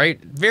 Exactly, right?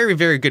 Very,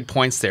 very good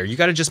points there. You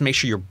got to just make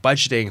sure you're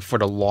budgeting for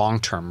the long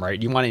term,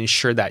 right? You want to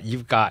ensure that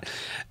you've got,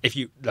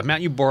 the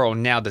amount you borrow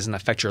now doesn't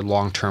affect your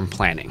long-term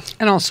planning.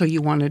 And also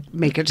you want to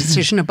make a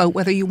decision about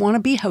whether you want to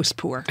be house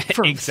poor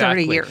for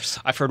Exactly. 30 years.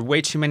 I've heard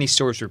way too many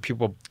stories where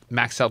people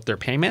max out their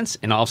payments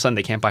and all of a sudden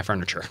they can't buy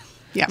furniture.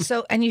 Yeah.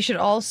 So, and you should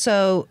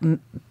also,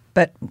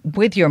 but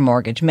with your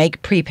mortgage,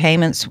 make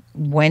prepayments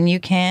when you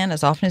can,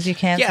 as often as you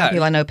can. Yeah. Some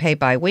people I know pay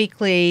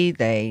bi-weekly.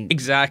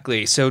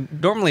 Exactly. So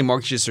normally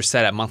mortgages are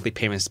set at monthly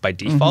payments by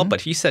default,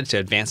 but he said to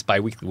advance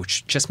bi-weekly,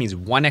 which just means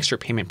one extra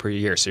payment per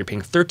year. So you're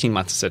paying 13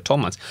 months instead of 12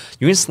 months.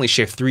 You instantly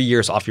shave 3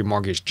 years off your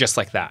mortgage just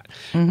like that,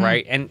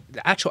 right? And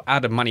the actual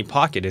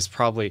out-of-pocket money is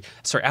probably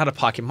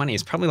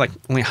like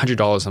only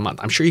 $100 a month.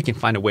 I'm sure you can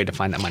find a way to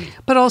find that money.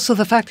 But also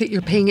the fact that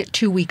you're paying it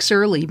 2 weeks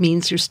early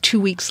means there's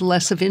 2 weeks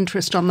less of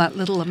interest on that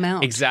little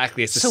amount.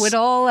 Exactly. So it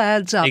all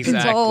adds up.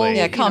 Exactly.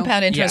 It's all,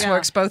 compound interest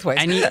works both ways.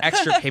 Any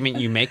extra payment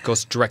you make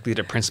goes directly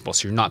to principal,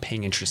 so you're not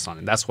paying interest on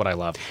it. That's what I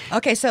love.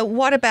 Okay, so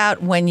what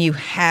about when you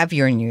have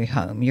your new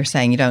home? You're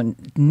saying you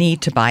don't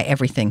need to buy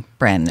everything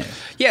brand new.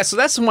 Yeah, so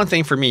that's the one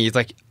thing for me. It's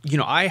like,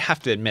 I have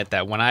to admit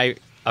that when I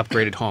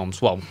upgraded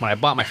homes, when I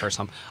bought my first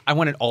home, I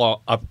wanted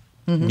all up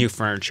new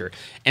furniture.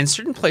 And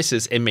certain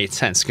places it made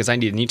sense because I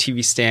needed a new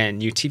TV stand,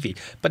 new TV.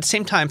 But at the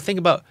same time, think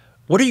about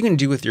what are you going to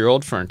do with your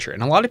old furniture?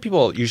 And a lot of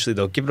people usually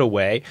they'll give it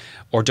away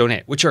or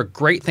donate, which are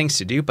great things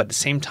to do. But at the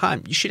same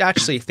time, you should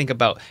actually think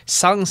about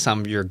selling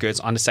some of your goods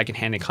on the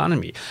secondhand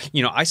economy.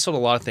 I sold a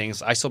lot of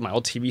things. I sold my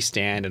old TV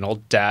stand, an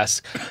old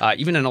desk,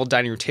 even an old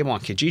dining room table on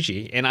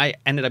Kijiji, and I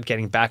ended up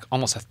getting back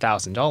almost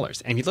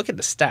 $1,000. And if you look at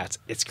the stats,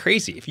 it's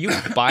crazy. If you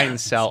buy and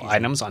sell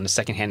items on the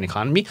secondhand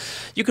economy,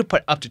 you could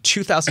put up to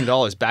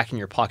 $2,000 back in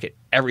your pocket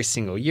every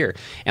single year.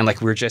 And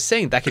like we were just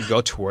saying, that could go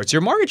towards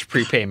your mortgage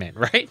prepayment,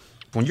 right?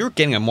 When you're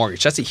getting a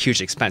mortgage, that's a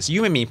huge expense.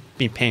 You may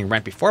be paying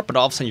rent before, but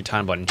all of a sudden you're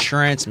talking about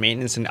insurance,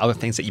 maintenance, and other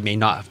things that you may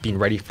not have been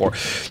ready for.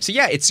 So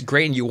yeah, it's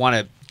great and you want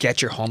to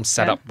get your home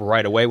set up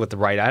right away with the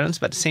right items.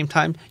 But at the same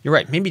time, you're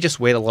right. Maybe just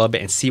wait a little bit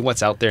and see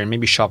what's out there and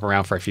maybe shop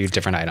around for a few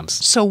different items.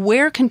 So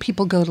where can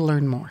people go to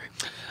learn more?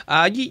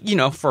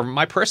 For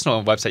my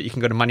personal website, you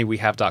can go to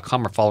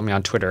moneywehave.com or follow me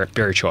on Twitter at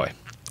Barry Choi.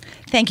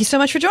 Thank you so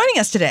much for joining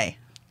us today.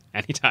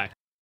 Anytime.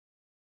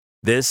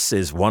 This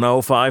is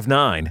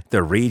 105.9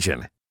 The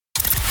Region.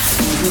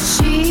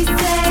 She said.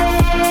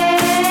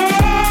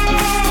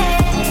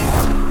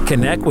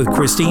 Connect with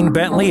Christine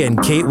Bentley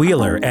and Kate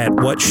Wheeler at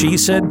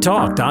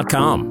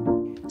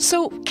whatshesaidtalk.com.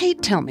 So, Kate,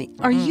 tell me,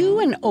 are you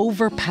an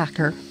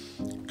overpacker?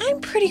 I'm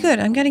pretty good.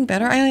 I'm getting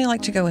better. I only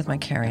like to go with my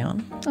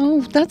carry-on.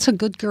 Oh, that's a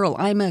good girl.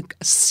 I'm a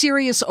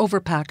serious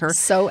overpacker.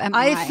 So am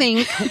I. I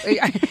think,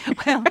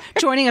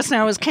 joining us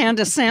now is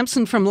Candace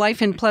Sampson from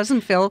Life in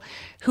Pleasantville,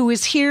 who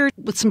is here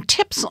with some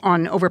tips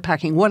on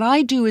overpacking. What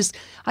I do is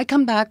I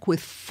come back with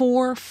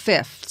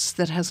 4/5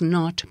 that has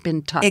not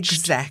been touched.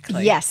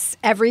 Exactly. Yes,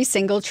 every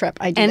single trip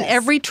I do And this.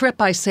 every trip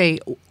I say,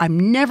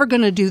 I'm never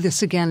going to do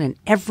this again, and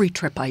every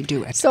trip I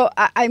do it. So,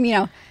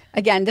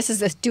 Again, this is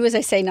this do as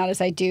I say, not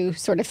as I do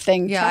sort of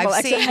thing. Yeah,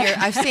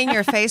 I've seen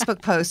your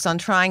Facebook posts on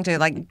trying to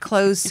like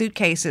close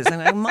suitcases. I'm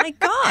like, my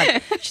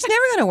God, she's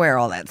never going to wear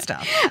all that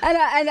stuff.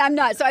 And I'm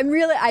not. So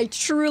I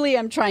truly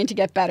am trying to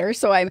get better.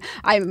 So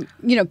I'm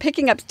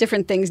picking up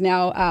different things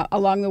now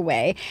along the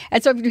way.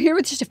 And so I'm here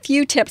with just a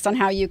few tips on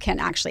how you can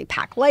actually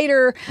pack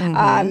lighter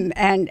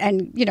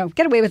and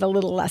get away with a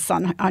little less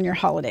on your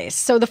holidays.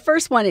 So the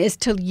first one is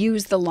to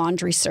use the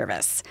laundry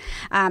service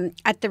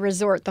at the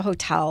resort, the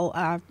hotel,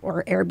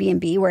 or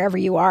Airbnb, wherever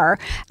you are.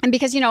 And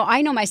because,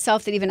 I know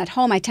myself that even at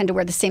home, I tend to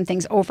wear the same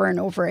things over and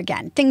over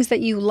again. Things that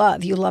you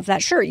love. You love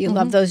that shirt. You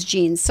love those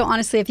jeans. So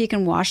honestly, if you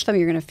can wash them,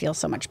 you're going to feel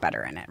so much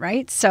better in it,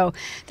 right? So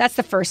that's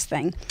the first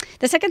thing.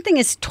 The second thing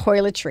is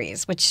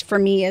toiletries, which for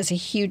me is a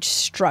huge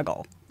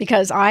struggle.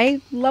 Because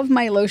I love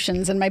my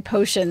lotions and my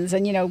potions,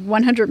 and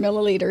 100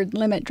 milliliter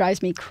limit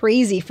drives me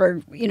crazy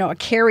for a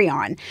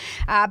carry-on.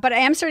 But I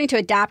am starting to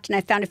adapt, and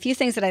I found a few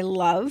things that I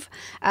love,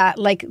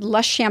 like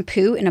Lush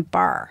shampoo in a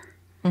bar.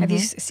 Have you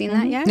seen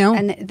that yet? No.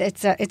 And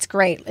it's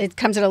great. It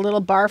comes in a little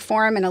bar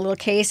form in a little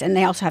case, and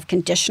they also have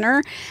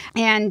conditioner.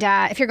 And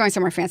if you're going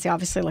somewhere fancy,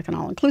 obviously like an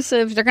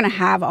all-inclusive, they're going to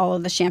have all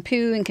of the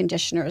shampoo and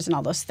conditioners and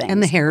all those things.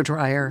 And the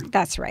hairdryer.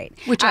 That's right.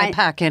 Which I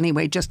pack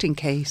anyway, just in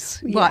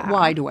case. Yeah.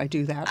 Why do I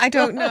do that? I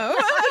don't know.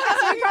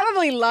 You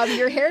probably love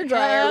your hairdryer, right? No,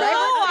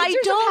 I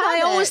don't.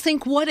 I always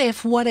think, what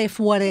if?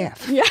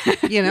 Yeah.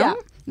 Yeah.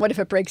 What if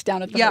it breaks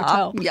down at the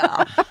hotel?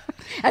 Yeah.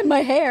 And my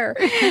hair.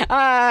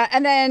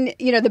 And then,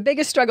 the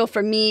biggest struggle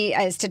for me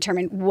is to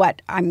determine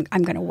what I'm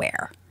going to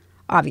wear.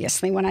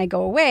 Obviously, when I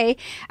go away,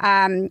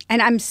 and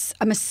I'm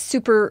a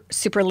super,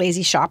 super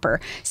lazy shopper.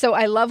 So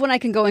I love when I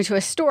can go into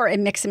a store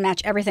and mix and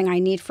match everything I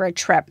need for a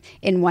trip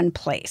in one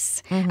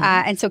place.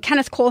 And so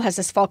Kenneth Cole has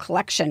this fall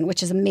collection,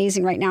 which is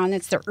amazing right now, and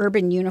it's their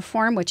urban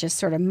uniform, which is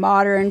sort of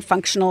modern,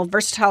 functional,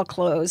 versatile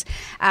clothes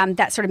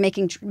that sort of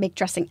make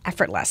dressing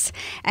effortless.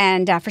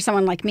 And for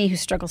someone like me who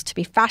struggles to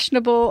be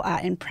fashionable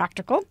and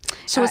practical,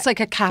 so it's like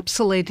a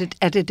capsulated,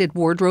 edited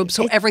wardrobe,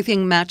 so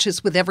everything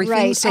matches with everything.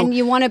 Right, so and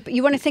you want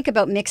to think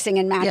about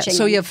mixing and matching. Yeah,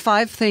 so you have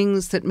 5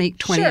 things that make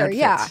 20 outfits.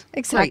 Yeah,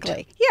 exactly.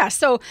 Right. Yeah,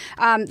 so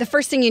the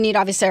first thing you need,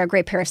 obviously, are a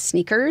great pair of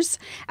sneakers.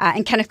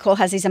 And Kenneth Cole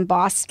has these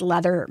embossed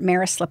leather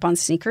Mara slip-on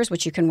sneakers,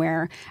 which you can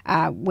wear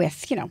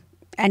with,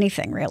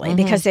 anything really,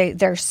 because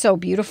they're so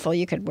beautiful.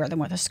 You could wear them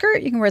with a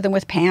skirt. You can wear them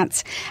with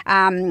pants.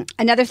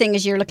 Another thing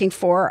is you're looking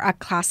for a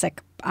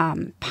classic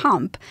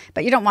pump,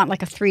 but you don't want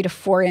like a 3 to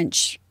 4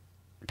 inch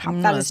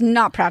pump. That is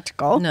not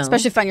practical, especially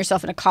if you find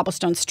yourself in a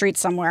cobblestone street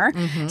somewhere.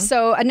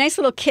 So a nice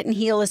little kitten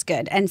heel is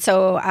good. And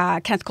so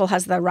Kenneth Cole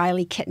has the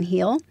Riley kitten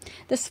heel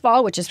this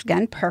fall, which is,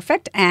 again,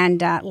 perfect,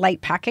 and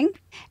light packing.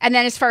 And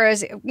then as far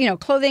as,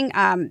 clothing,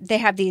 they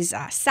have these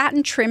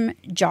satin trim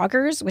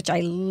joggers, which I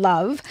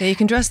love. Yeah, you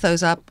can dress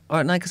those up,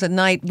 or because at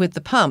night with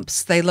the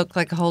pumps, they look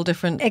like a whole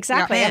different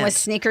Exactly. pant. And with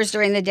sneakers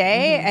during the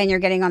day, and you're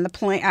getting on the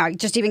plane,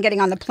 just even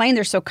getting on the plane,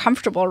 they're so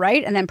comfortable,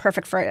 right? And then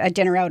perfect for a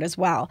dinner out as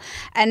well.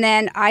 And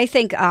then I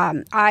think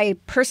I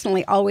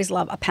personally always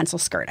love a pencil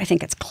skirt. I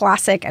think it's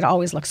classic. It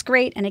always looks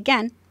great. And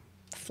again,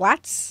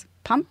 flats,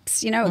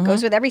 pumps, it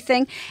goes with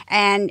everything.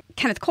 And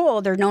Kenneth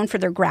Cole, they're known for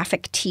their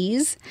graphic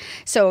tees.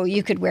 So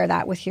you could wear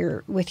that with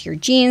your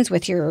jeans,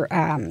 with your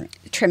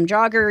trim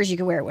joggers. You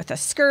could wear it with a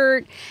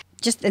skirt.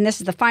 And this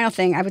is the final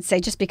thing, I would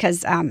say, just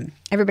because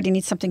everybody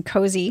needs something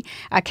cozy.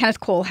 Kenneth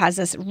Cole has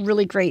this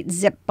really great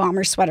zip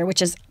bomber sweater,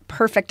 which is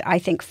perfect, I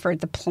think, for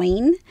the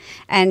plane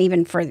and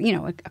even for,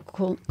 a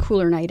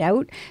cooler night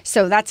out.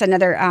 So that's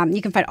another,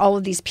 you can find all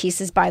of these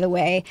pieces, by the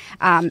way,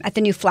 at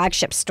the new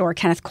flagship store,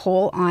 Kenneth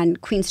Cole, on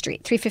Queen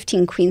Street,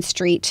 315 Queen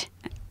Street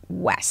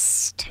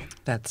West.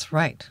 That's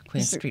right.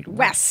 Queen Street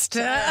West.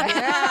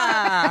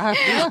 Ottawa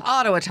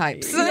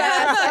types.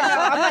 Yes,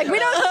 I'm like, we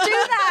don't do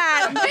that.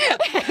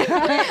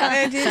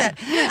 I do that.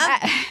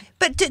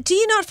 But do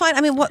you not find,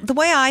 the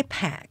way I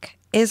pack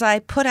is I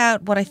put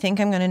out what I think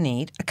I'm going to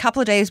need a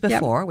couple of days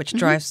before, which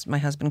drives my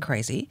husband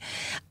crazy.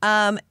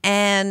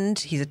 And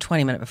he's a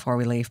 20-minute before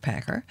we leave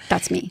packer.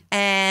 That's me.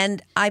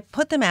 And I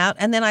put them out,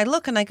 and then I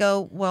look and I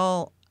go,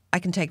 well, I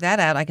can take that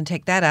out. I can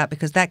take that out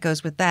because that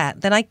goes with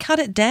that. Then I cut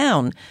it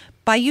down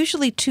by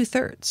usually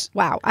 2/3.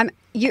 Wow. I'm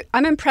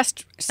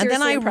impressed. And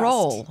then I impressed.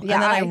 roll. Yeah,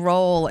 and then I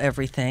roll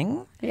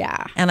everything.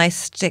 Yeah. And I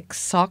stick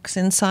socks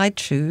inside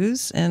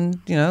shoes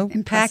and, pack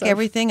Impressive.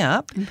 everything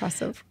up.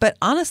 Impressive. But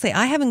honestly,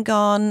 I haven't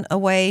gone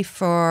away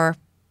for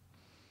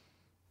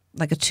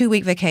like a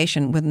 2-week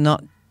vacation with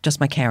not just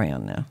my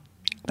carry-on now.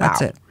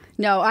 That's it.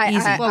 No, I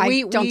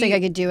don't think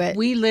I could do it.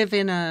 We live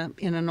in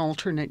an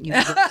alternate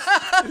universe.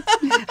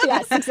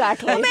 Yes,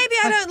 exactly. Well, maybe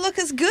I don't look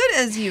as good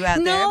as you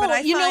out there, but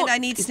I find I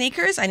need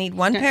sneakers, I need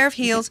one pair of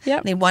heels,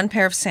 I need one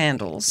pair of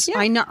sandals.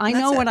 I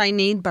know what I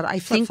need, but I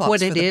think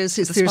what it is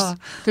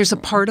there's a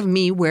part of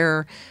me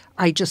where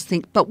I just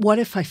think, but what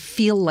if I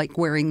feel like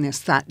wearing this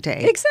that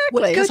day?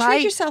 Exactly. Go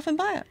treat yourself and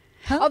buy it.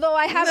 Although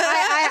I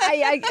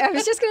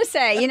was just going to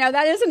say,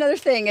 that is another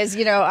thing is,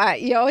 you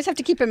always have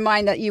to keep in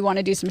mind that you want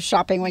to do some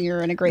shopping when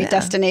you're in a great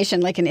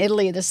destination, like in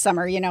Italy this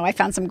summer. I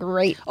found some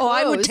great clothes.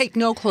 I would take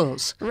no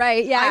clothes.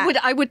 Right, yeah.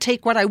 I would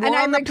take what I wore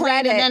on the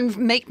plane and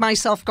then make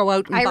myself go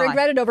out and buy. I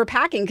regretted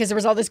overpacking because there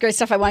was all this great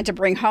stuff I wanted to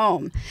bring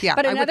home. Yeah,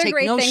 but I would another take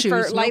great no thing shoes,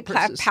 for no light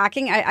purses.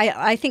 packing,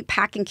 I think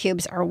packing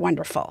cubes are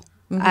wonderful.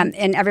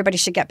 And everybody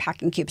should get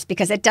packing cubes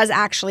because it does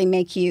actually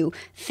make you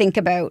think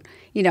about,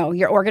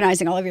 you're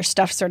organizing all of your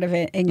stuff sort of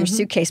in your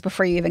suitcase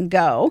before you even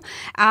go.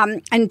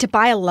 And to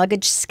buy a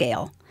luggage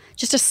scale.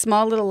 Just a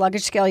small little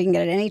luggage scale you can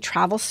get at any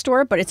travel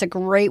store, but it's a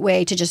great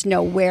way to just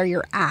know where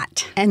you're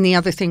at. And the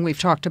other thing we've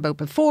talked about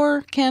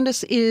before,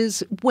 Candace,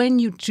 is when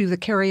you do the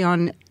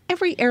carry-on,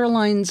 every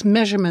airline's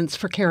measurements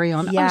for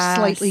carry-on are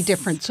slightly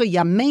different, so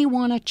you may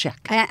want to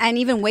check. And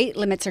even weight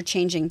limits are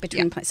changing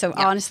between planes. So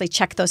honestly,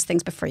 check those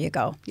things before you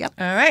go. Yep.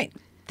 All right.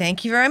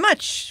 Thank you very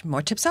much.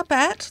 More tips up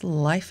at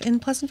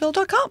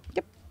lifeinpleasantville.com.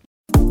 Yep.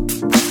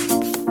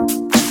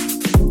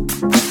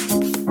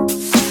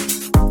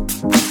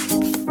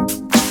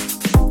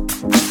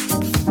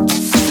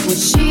 What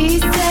she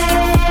said.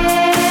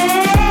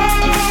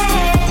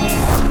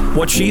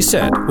 What She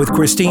Said with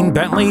Christine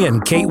Bentley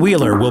and Kate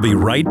Wheeler will be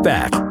right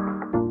back.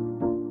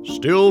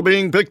 Still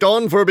being picked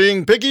on for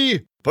being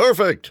picky?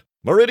 Perfect!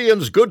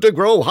 Meridian's Good to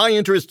Grow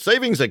high-interest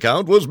savings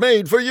account was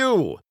made for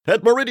you.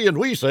 At Meridian,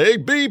 we say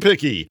be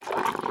picky.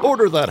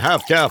 Order that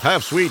half-calf,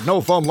 half-sweet,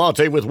 no-foam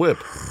latte with whip.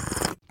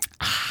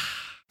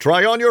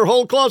 Try on your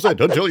whole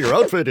closet until your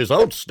outfit is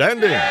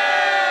outstanding.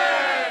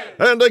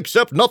 And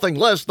accept nothing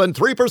less than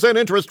 3%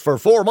 interest for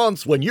 4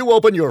 months when you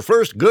open your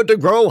first Good to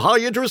Grow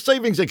high-interest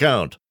savings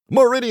account.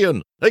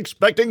 Meridian,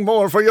 expecting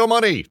more for your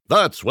money.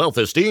 That's wealth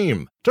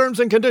esteem. Terms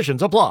and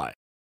conditions apply.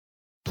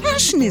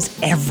 Passion is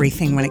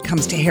everything when it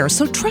comes to hair,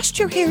 so trust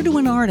your hair to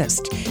an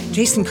artist.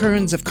 Jason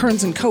Kearns of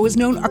Kearns & Co. is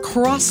known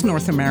across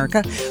North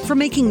America for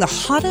making the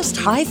hottest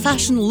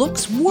high-fashion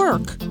looks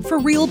work for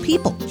real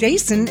people.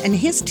 Jason and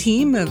his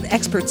team of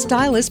expert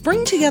stylists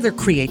bring together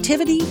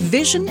creativity,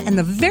 vision, and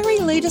the very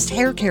latest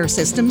hair care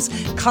systems,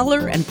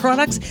 color, and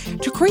products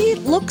to create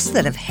looks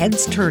that have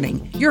heads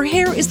turning. Your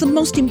hair is the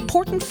most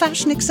important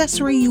fashion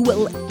accessory you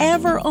will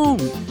ever own.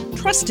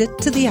 Trust it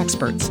to the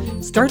experts.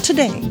 Start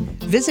today.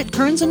 Visit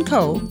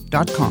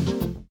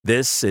kearnsandco.com.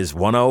 This is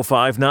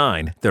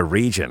 105.9 The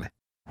Region.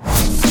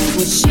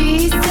 What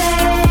she said.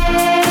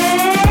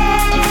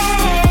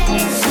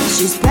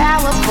 She's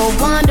powerful,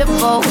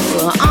 wonderful,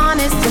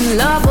 honest and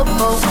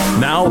lovable.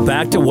 Now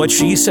back to What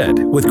She Said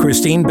with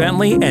Christine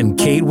Bentley and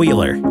Kate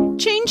Wheeler.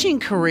 Changing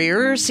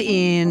careers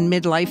in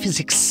midlife is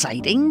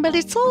exciting, but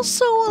it's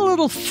also a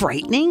little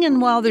frightening.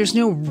 And while there's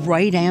no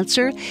right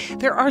answer,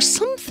 there are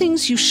some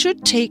things you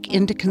should take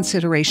into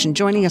consideration.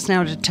 Joining us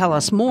now to tell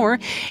us more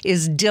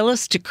is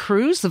Dilys de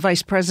Cruz, the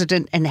Vice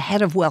President and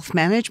Head of Wealth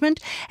Management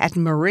at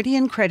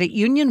Meridian Credit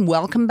Union.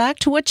 Welcome back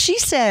to What She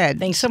Said.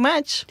 Thanks so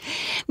much.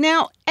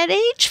 Now, at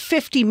age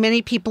 50,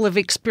 many people have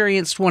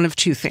experienced one of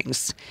two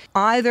things.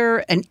 Either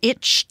an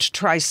itch to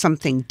try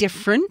something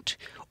different,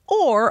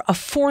 or a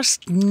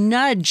forced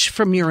nudge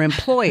from your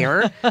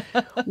employer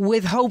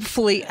with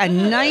hopefully a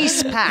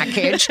nice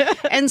package.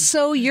 And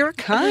so you're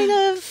kind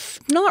of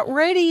not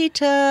ready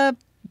to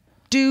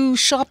do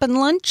shop and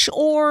lunch,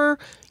 or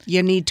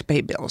you need to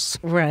pay bills.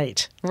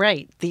 Right.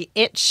 The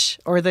itch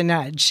or the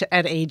nudge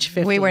at age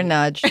 50. We were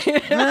nudged.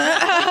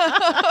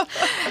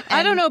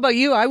 I don't know about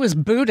you. I was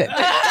booted.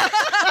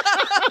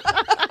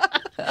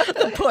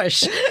 The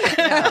push.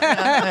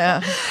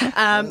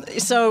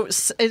 So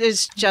it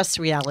is just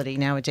reality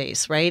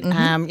nowadays, right?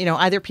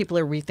 Either people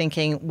are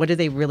rethinking what do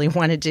they really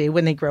want to do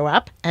when they grow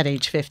up at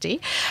age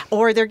 50,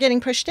 or they're getting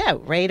pushed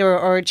out, right?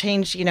 Or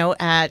change,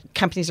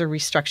 companies are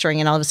restructuring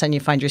and all of a sudden you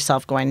find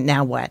yourself going,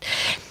 now what?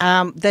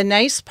 The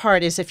nice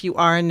part is if you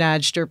are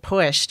nudged or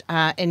pushed,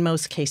 in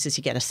most cases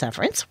you get a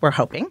severance, we're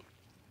hoping.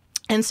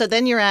 And so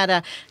then you're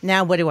at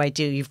now what do I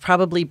do? You've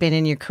probably been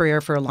in your career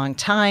for a long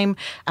time.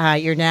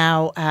 You're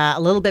now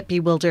a little bit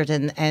bewildered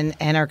and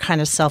are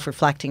kind of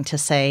self-reflecting to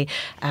say,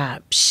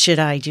 should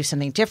I do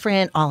something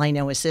different? All I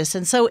know is this.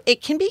 And so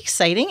it can be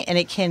exciting and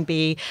it can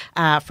be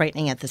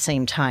frightening at the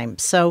same time.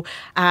 So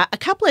a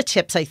couple of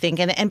tips, I think,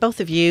 and both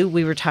of you,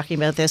 we were talking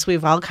about this.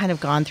 We've all kind of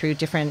gone through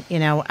different,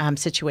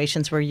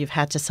 situations where you've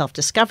had to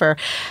self-discover.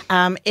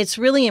 It's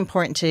really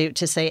important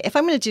to say, if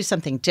I'm going to do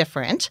something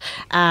different,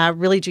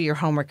 really do your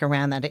homework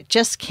around that. It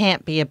just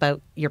can't be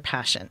about your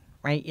passion,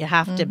 right? You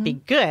have to be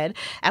good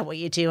at what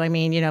you do. I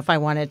mean, if I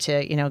wanted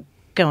to,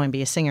 go and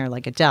be a singer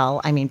like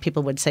Adele, I mean,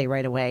 people would say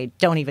right away,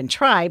 don't even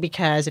try,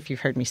 because if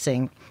you've heard me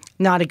sing,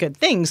 not a good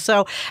thing.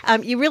 So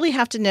you really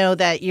have to know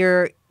that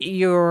you're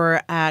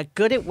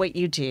good at what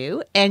you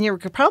do, and you're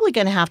probably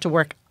going to have to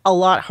work a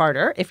lot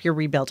harder if you're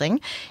rebuilding,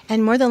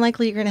 and more than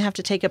likely you're going to have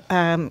to take a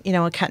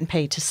cut and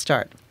pay to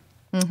start.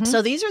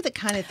 So these are the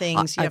kind of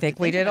things I think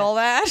we did all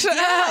that.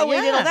 We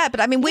did all that.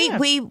 But I mean,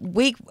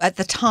 we at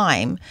the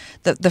time,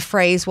 the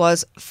phrase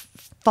was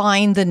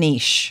find the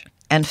niche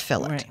and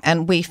fill it. Right.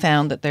 And we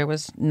found that there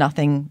was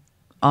nothing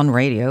on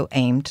radio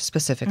aimed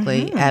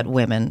specifically at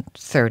women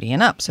 30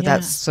 and up. So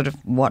that's sort of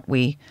what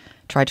we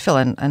tried to fill.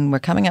 And we're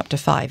coming up to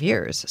 5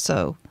 years.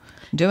 So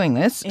doing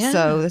this. Yeah.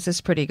 So this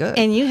is pretty good.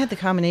 And you had the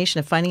combination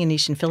of finding a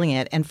niche and filling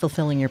it and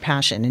fulfilling your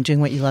passion and doing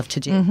what you love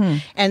to do.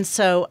 And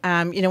so,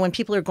 when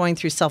people are going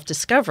through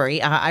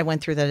self-discovery, I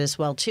went through that as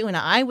well, too. And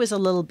I was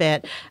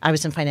I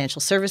was in financial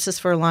services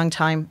for a long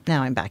time.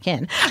 Now I'm back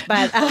in.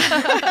 But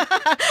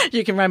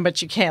you can run,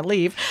 but you can't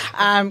leave.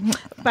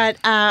 But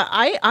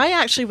I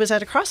actually was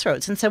at a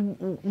crossroads and said,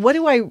 what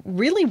do I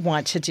really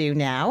want to do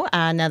now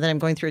that I'm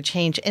going through a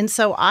change? And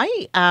so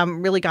I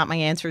really got my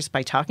answers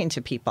by talking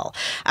to people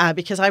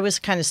because I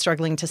was kind of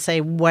struggling to say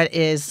what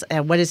is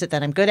it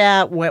that I'm good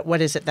at,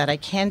 what is it that I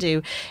can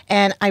do,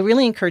 and I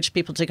really encourage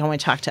people to go and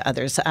talk to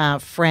others,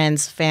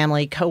 friends,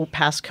 family,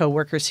 past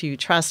coworkers who you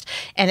trust,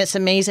 and it's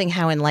amazing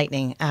how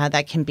enlightening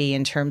that can be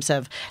in terms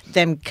of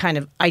them kind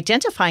of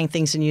identifying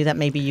things in you that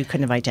maybe you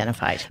couldn't have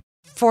identified.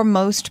 For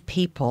most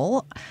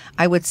people,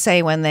 I would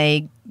say when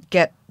they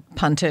get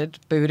punted,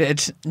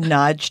 booted,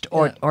 nudged,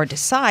 or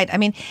decide, I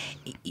mean,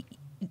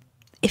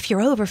 if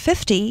you're over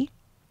 50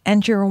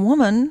 and you're a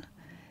woman,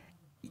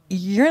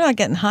 you're not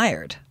getting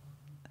hired.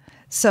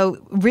 So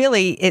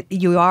really,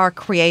 you are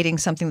creating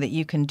something that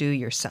you can do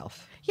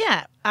yourself.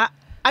 Yeah.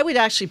 I would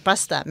actually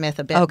bust that myth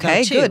a bit. Okay,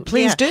 though, too. good.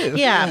 Please do.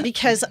 Yeah,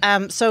 because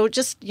so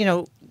just,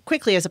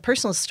 quickly, as a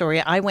personal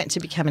story, I went to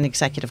become an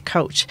executive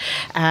coach.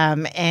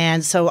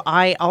 And so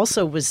I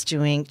also was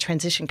doing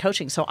transition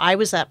coaching. So I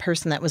was that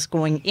person that was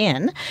going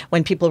in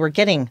when people were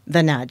getting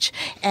the nudge.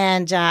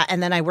 And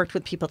then I worked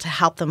with people to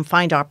help them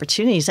find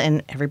opportunities.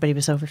 And everybody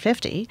was over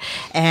 50.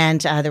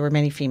 And there were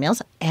many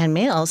females and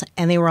males,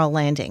 and they were all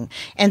landing.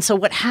 And so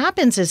what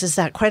happens is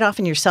that quite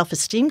often your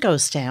self-esteem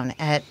goes down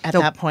at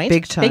that point.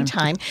 Big time. Big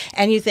time.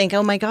 And you think,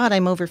 oh my God,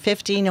 I'm over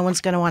 50. No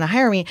one's going to want to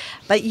hire me.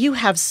 But you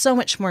have so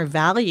much more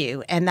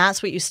value. And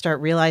that's what you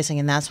start realizing,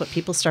 and that's what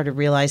people started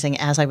realizing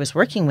as I was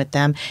working with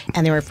them,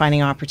 and they were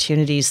finding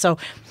opportunities. So,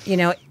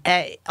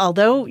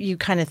 although you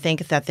kind of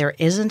think that there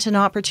isn't an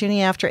opportunity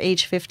after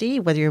age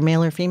 50, whether you're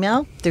male or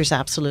female, there's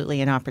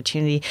absolutely an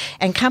opportunity.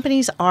 And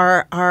companies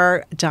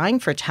are dying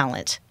for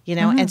talent.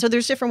 And so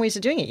there's different ways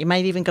of doing it. You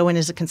might even go in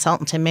as a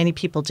consultant, and many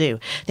people do.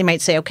 They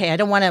might say, okay, I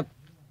don't want to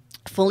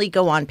fully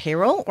go on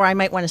payroll, or I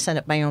might want to set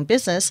up my own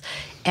business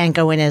and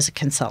go in as a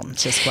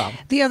consultant as well.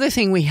 The other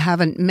thing we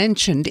haven't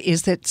mentioned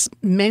is that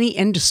many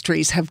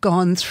industries have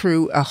gone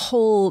through a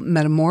whole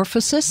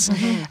metamorphosis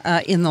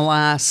in the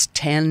last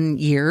 10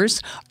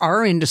 years.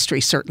 Our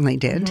industry certainly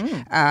did.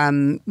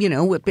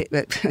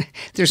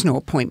 There's no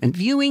appointment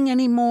viewing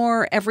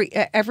anymore.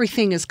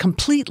 Everything is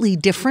completely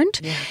different.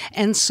 Yeah.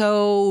 And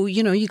so,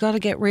 you got to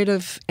get rid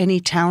of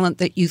any talent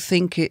that you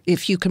think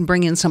if you can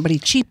bring in somebody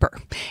cheaper.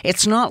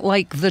 It's not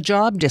like the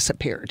job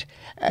disappeared.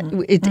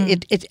 And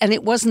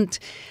it wasn't.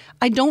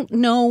 I don't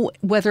know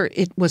whether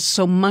it was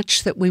so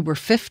much that we were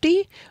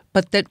 50,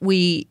 but that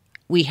we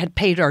had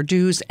paid our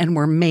dues and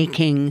were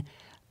making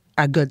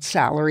a good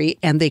salary,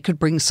 and they could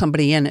bring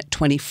somebody in at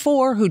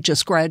 24 who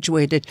just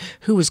graduated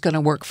who was going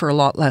to work for a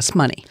lot less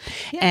money.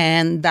 Yeah.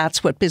 And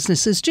that's what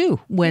businesses do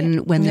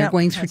when they're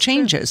going through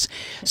changes.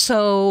 True.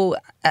 So,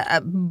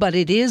 but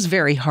it is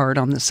very hard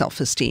on the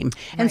self-esteem.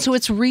 Right. And so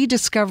it's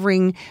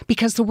rediscovering,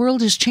 because the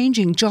world is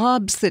changing.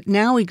 Jobs that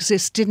now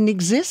exist didn't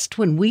exist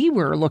when we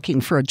were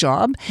looking for a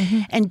job.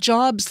 And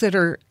jobs that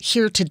are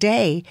here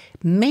today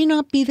may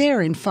not be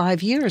there in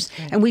 5 years.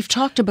 Right. And we've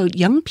talked about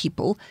young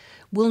people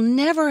will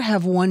never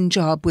have one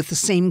job with the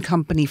same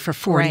company for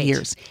 40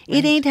 years.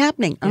 It ain't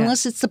happening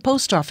unless it's the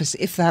post office,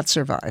 if that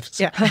survives.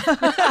 Yeah.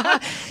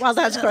 Well,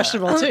 that's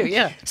questionable too,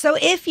 yeah. So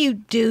if you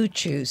do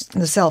choose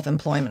the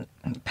self-employment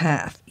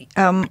path,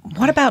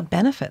 what about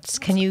benefits?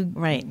 Can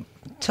you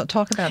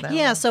talk about that?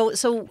 Yeah, so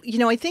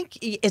I think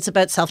it's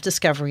about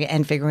self-discovery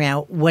and figuring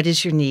out what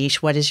is your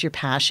niche, what is your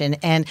passion,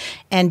 and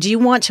do you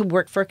want to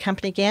work for a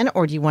company again,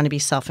 or do you want to be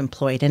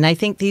self-employed? And I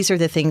think these are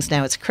the things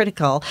now. It's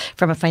critical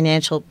from a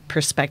financial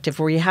perspective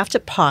where you have to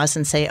pause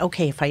and say,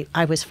 okay, if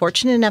I was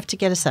fortunate enough to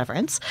get a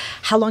severance,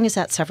 how long is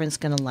that severance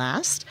going to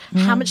last?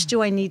 How much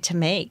do I need to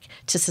make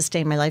to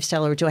sustain my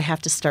lifestyle, or do I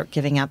have to start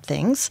giving up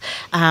things?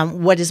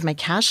 What is my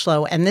cash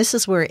flow? And this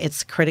is where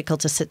it's critical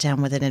to sit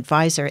down with an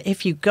advisor.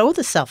 If you go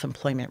the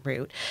self-employment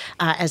route,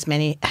 as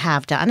many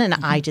have done, and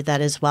I did that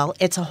as well,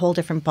 it's a whole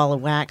different ball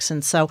of wax.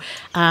 And so,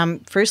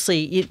 firstly,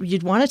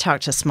 you'd want to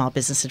talk to a small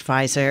business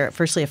advisor,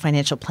 firstly a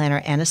financial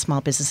planner and a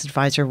small business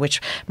advisor, which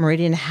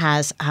Meridian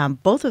has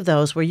both of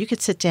those, where you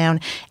could sit down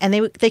and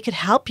they could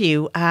help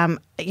you,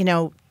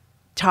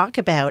 talk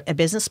about a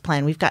business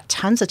plan. We've got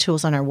tons of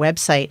tools on our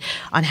website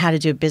on how to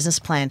do a business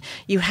plan.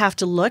 You have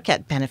to look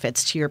at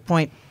benefits, to your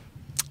point.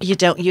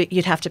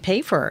 You'd have to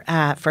pay for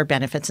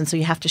benefits, and so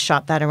you have to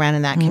shop that around,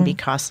 and that can be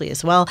costly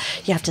as well.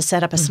 You have to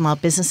set up a small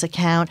business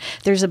account.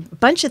 There's a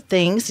bunch of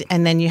things,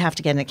 and then you have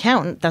to get an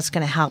accountant that's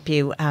going to help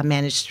you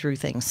manage through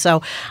things.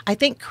 So I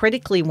think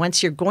critically,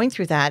 once you're going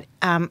through that,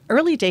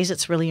 early days,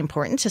 it's really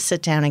important to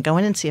sit down and go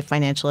in and see a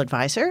financial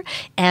advisor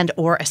and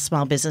or a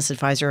small business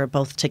advisor, or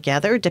both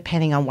together,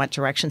 depending on what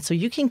direction. So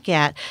you can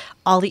get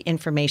all the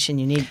information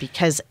you need,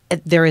 because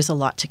there is a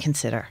lot to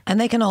consider.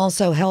 And they can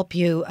also help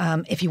you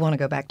if you want to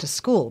go back to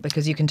school,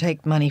 because you can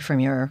take money from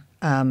your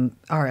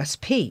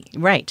RSP.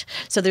 Right.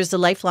 So there's the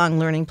lifelong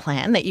learning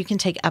plan that you can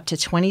take up to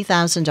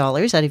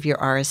 $20,000 out of your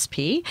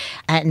RSP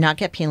and not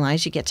get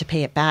penalized. You get to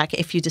pay it back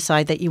if you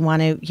decide that you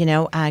want to,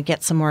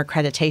 get some more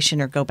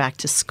accreditation or go back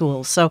to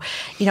school. So,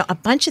 a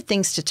bunch of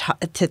things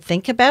to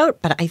think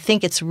about, but I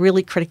think it's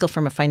really critical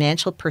from a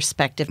financial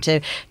perspective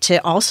to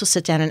also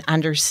sit down and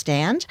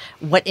understand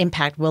what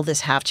impact will this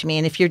have to me.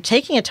 And if you're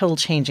taking a total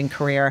change in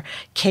career,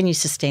 can you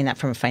sustain that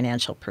from a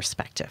financial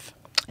perspective?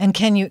 And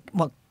can you,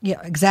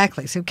 yeah,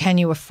 exactly. So can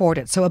you afford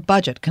it? So a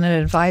budget, can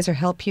an advisor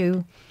help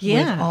you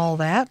with all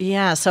that?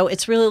 Yeah. So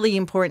it's really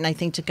important, I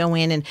think, to go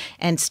in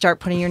and start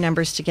putting your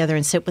numbers together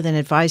and sit with an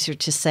advisor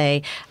to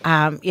say,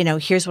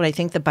 here's what I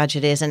think the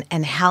budget is,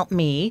 and help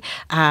me,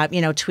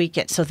 tweak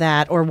it so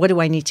that, or what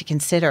do I need to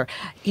consider?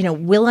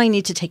 Will I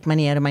need to take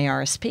money out of my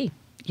RSP?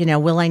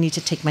 Will I need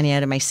to take money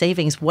out of my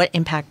savings? What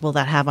impact will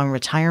that have on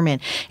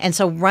retirement? And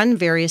so run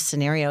various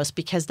scenarios,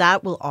 because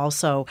that will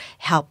also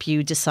help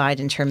you decide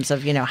in terms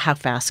of, how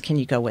fast can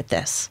you go with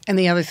this. And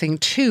the other thing,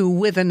 too,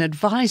 with an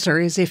advisor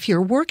is if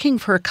you're working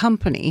for a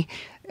company,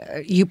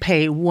 you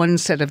pay one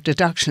set of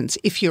deductions.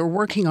 If you're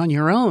working on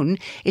your own,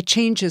 it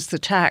changes the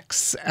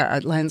tax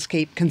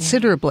landscape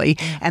considerably,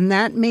 and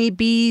that may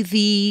be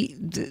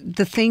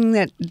the thing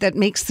that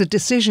makes the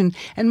decision.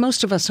 And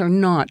most of us are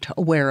not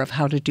aware of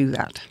how to do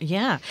that.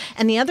 Yeah,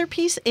 and the other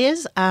piece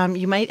is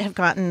you might have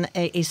gotten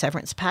a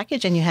severance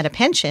package and you had a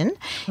pension,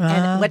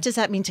 and what does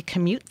that mean to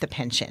commute the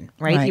pension?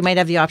 Right? You might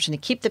have the option to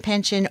keep the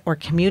pension or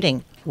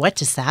commuting. What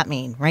does that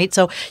mean, right?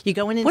 So you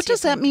go in and what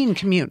does that mean,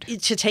 commute?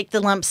 To take the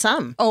lump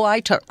sum. Oh, I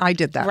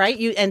did that. Right?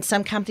 And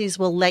some companies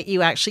will let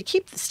you actually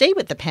stay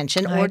with the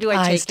pension, or do I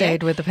take it? I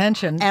stayed with the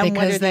pension and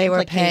because they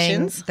were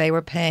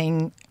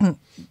paying a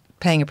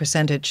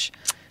percentage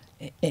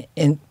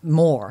in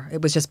more.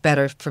 It was just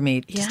better for me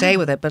to stay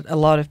with it, but a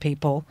lot of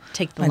people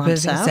take the lump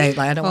sum. Say,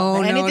 I don't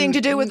want anything to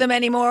do with them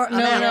anymore.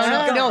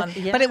 No.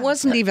 But it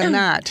wasn't even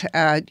that.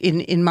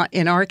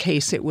 In our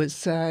case, it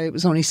was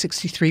only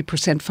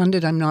 63%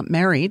 funded. I'm not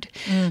married,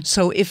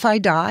 so if I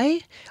die,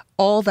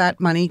 all that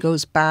money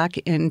goes back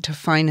in to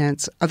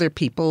finance other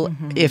people.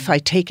 Mm-hmm. If I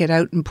take it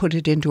out and put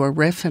it into a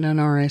RIF and an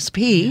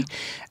RSP,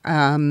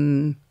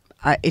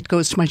 it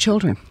goes to my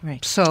children.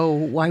 Right. So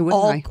why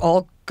wouldn't I?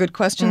 All good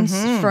questions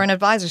for an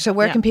advisor. So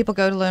where can people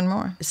go to learn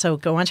more? So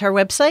go onto our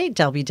website,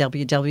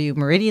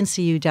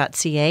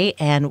 www.meridiancu.ca,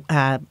 and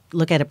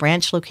look at a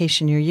branch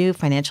location near you,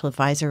 financial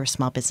advisor or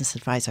small business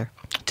advisor.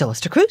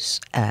 Delista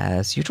Cruz,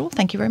 as usual,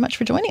 thank you very much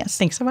for joining us.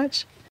 Thanks so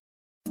much.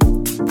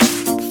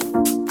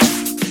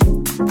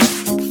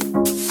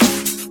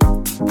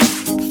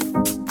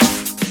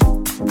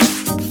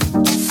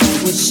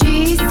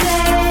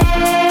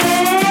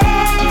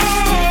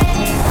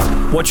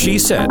 What She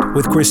Said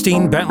with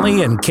Christine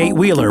Bentley and Kate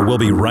Wheeler will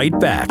be right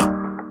back.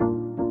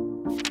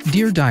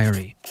 Dear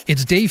Diary,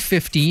 it's day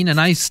 15 and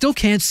I still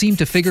can't seem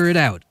to figure it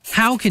out.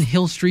 How can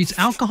Hill Street's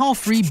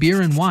alcohol-free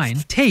beer and wine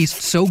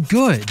taste so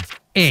good?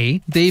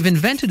 A, they've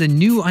invented a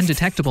new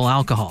undetectable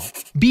alcohol.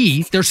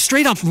 B, they're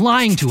straight up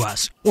lying to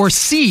us. Or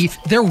C,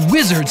 they're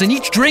wizards and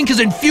each drink is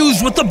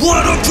infused with the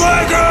blood of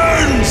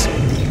dragons!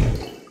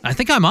 I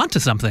think I'm onto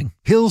something.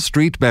 Hill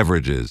Street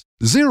Beverages.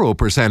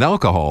 0%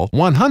 alcohol,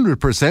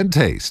 100%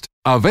 taste.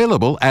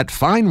 Available at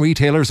fine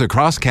retailers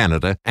across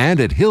Canada and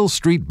at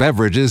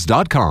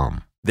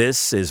hillstreetbeverages.com.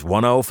 This is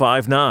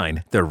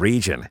 105.9 The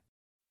Region.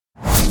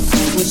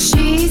 What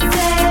she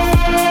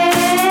said,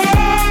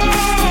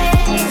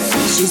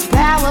 she's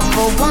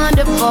powerful,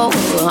 wonderful,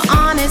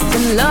 honest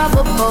and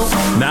lovable.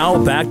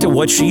 Now back to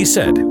What She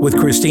Said with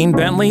Christine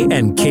Bentley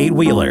and Kate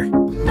Wheeler.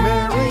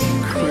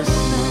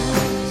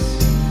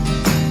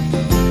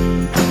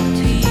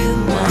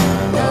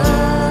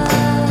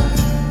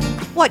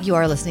 What you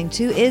are listening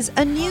to is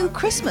A New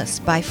Christmas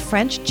by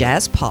French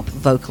jazz pop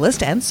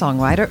vocalist and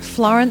songwriter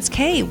Florence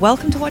Kay.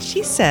 Welcome to What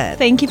She Said.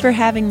 Thank you for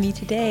having me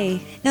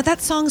today. Now,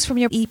 that song's from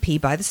your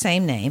EP by the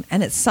same name,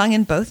 and it's sung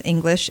in both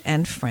English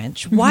and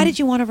French. Why did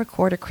you want to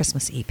record a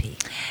Christmas EP?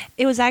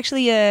 It was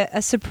actually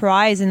a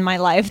surprise in my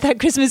life, that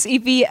Christmas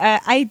EP.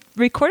 I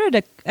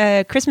recorded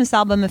a Christmas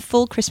album, a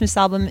full Christmas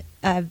album,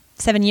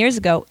 7 years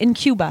ago in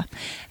Cuba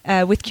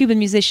with Cuban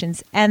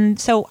musicians. And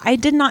so I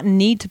did not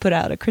need to put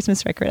out a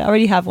Christmas record. I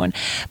already have one.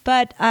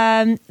 But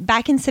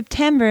back in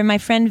September, my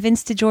friend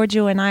Vince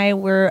DiGiorgio and I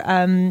were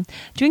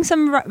doing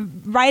some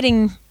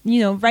writing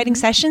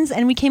sessions,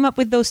 and we came up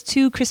with those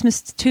two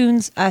Christmas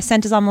tunes,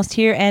 Santa's Almost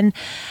Here and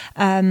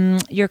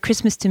Your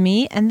Christmas to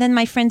Me. And then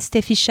my friend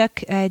Steffi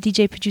Schuck,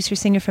 DJ, producer,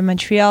 singer from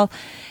Montreal,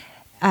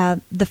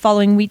 the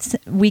following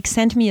week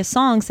sent me a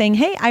song saying,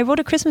 hey, I wrote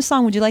a Christmas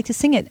song. Would you like to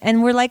sing it?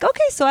 And we're like, okay,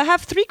 so I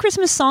have 3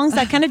 Christmas songs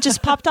that kind of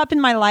just popped up in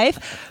my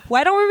life.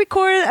 Why don't we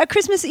record a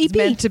Christmas EP? It's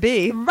meant to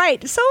be.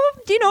 Right. So,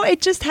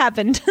 it just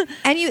happened.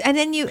 And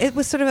then it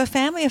was sort of a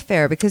family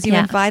affair because you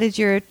invited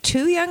your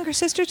 2 younger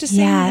sisters to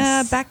sing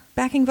back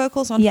backing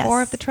vocals on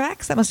 4 of the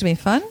tracks. That must have been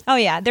fun. Oh,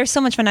 yeah. They're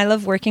so much fun. I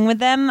love working with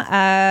them.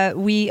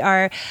 We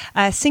are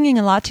singing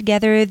a lot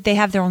together. They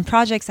have their own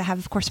projects. I have,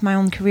 of course, my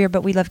own career,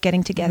 but we love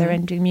getting together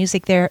and doing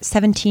music. They're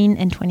 17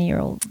 and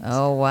 20-year-olds.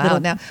 Oh, wow.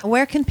 Now,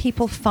 where can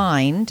people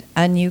find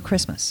A New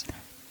Christmas?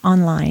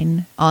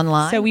 Online.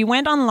 So we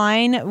went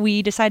online.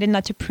 We decided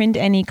not to print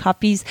any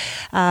copies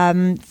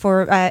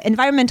for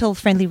environmental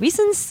friendly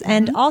reasons.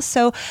 And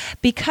also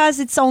because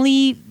it's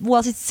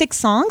 6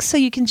 songs. So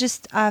you can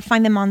just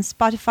find them on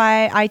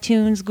Spotify,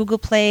 iTunes, Google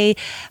Play,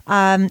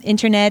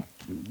 internet,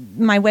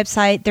 my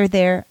website. They're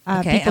there.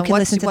 People can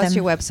listen to them. What's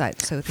your website?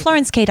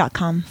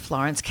 FlorenceK.com.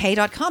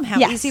 FlorenceK.com. How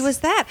easy was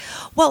that?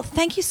 Well,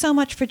 thank you so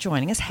much for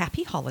joining us.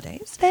 Happy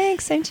holidays.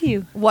 Thanks. Same to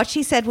you. What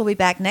She Said will be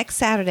back next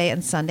Saturday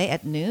and Sunday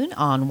at noon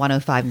on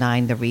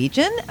 105.9 The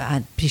Region.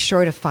 Be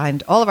sure to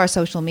find all of our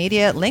social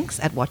media links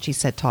at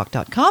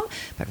whatshesaidtalk.com.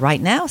 But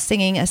right now,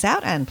 singing us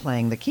out and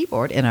playing the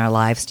keyboard in our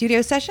live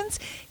studio sessions,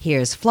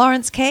 here's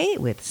Florence K.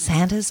 with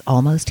Santa's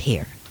Almost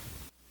Here.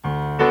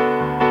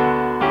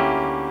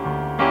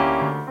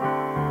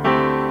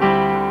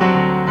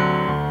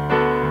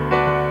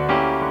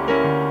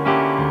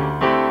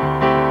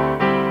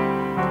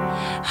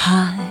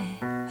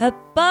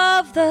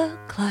 Above the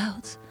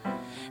clouds,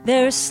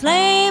 their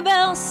sleigh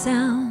bell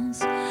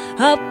sounds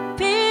up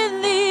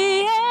in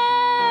the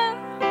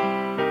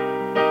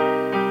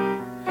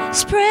air,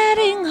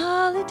 spreading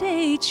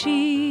holiday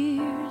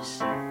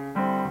cheers.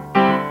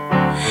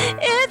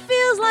 It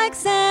feels like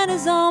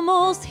Santa's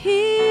almost here.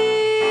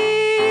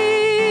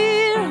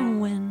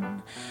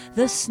 When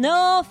the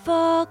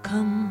snowfall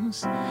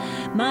comes,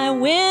 my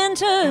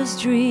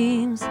winter's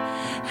dreams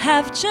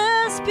have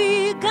just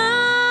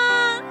begun.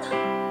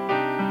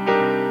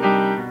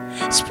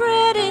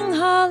 Spreading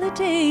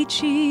holiday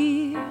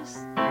cheers.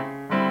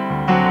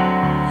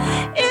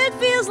 It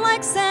feels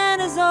like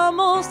Santa's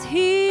almost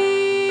here.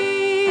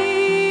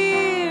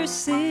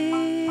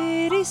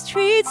 City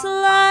streets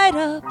light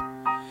up,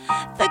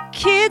 the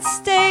kids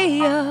stay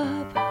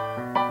up.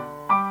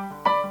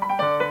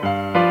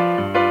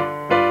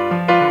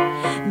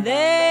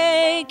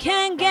 They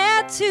can't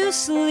get to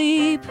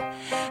sleep,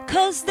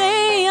 'cause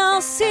they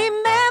all see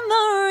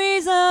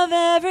memories of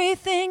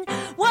everything,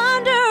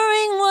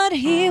 wondering what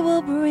he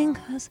will bring.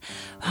 'Cause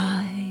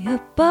high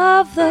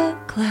above the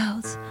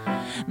clouds,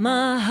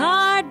 my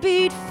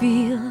heartbeat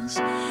feels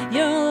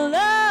your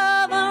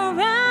love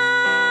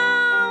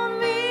around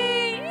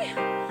me,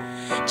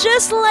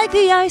 just like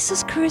the ice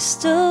is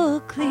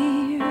crystal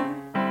clear.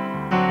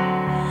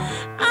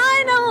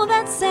 I know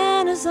that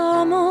Santa's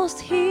almost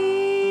here.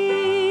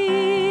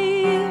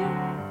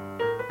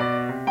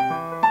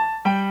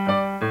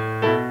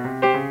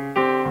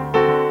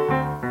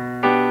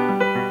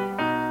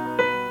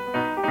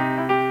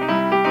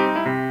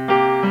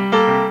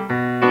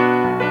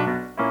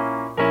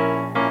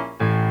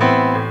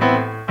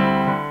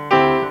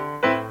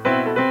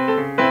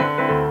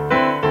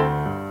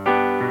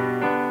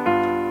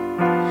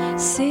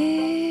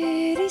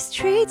 City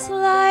streets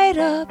light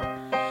up,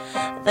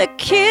 the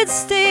kids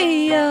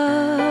stay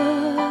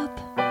up.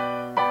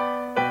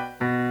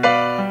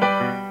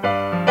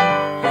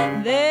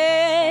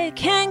 They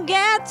can't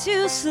get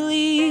to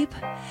sleep,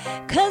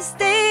 'cause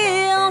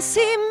they all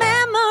see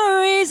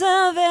memories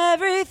of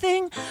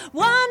everything,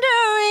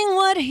 wondering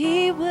what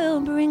he will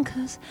bring.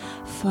 'Cause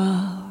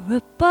far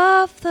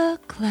above the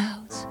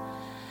clouds,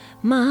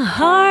 my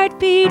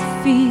heartbeat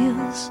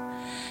feels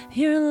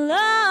your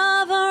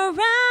love around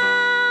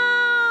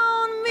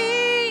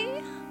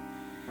me,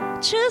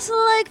 just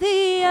like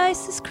the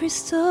ice is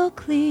crystal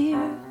clear.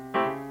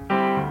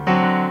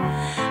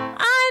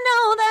 I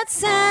know that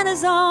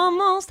Santa's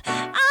almost,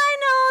 I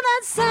know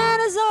that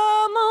Santa's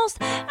almost,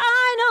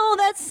 I know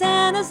that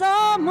Santa's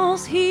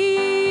almost here.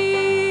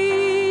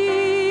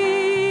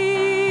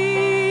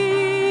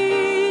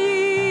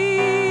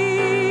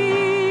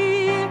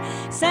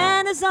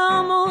 Santa's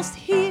almost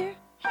here.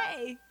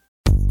 Hey.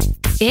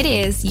 It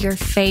is your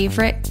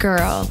favorite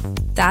girl.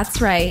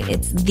 That's right,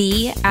 it's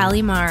the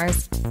Ali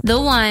Mars, the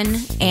one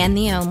and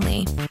the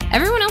only.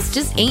 Everyone else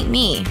just ain't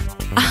me.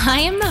 I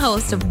am the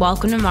host of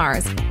Welcome to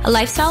Mars, a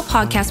lifestyle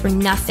podcast where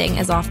nothing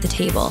is off the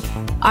table.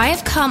 I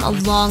have come a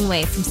long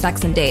way from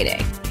sex and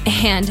dating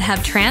and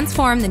have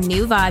transformed the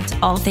new vibe to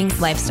all things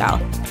lifestyle.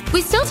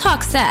 We still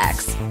talk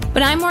sex,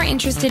 but I'm more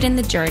interested in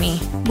the journey,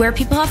 where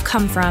people have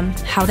come from,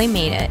 how they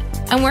made it,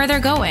 and where they're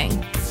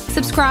going.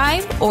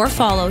 Subscribe or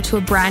follow to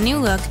a brand new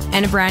look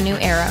and a brand new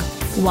era.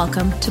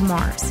 Welcome to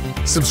Mars.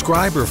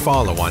 Subscribe or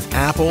follow on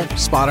Apple,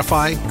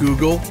 Spotify,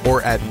 Google,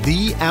 or at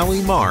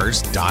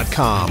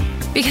thealimars.com.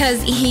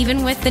 Because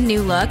even with the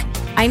new look,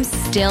 I'm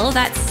still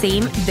that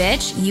same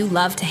bitch you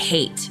love to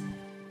hate.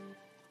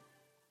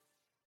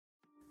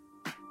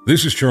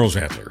 This is Charles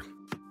Adler.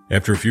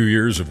 After a few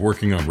years of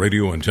working on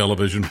radio and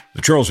television,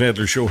 The Charles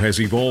Adler Show has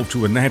evolved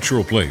to a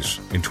natural place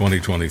in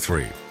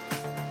 2023.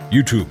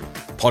 YouTube,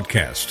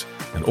 podcast,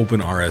 and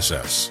open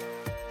RSS.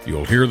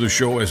 You'll hear the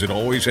show as it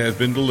always has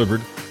been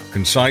delivered,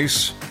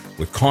 concise,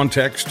 with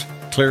context,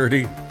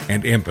 clarity,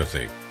 and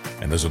empathy.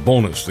 And as a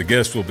bonus, the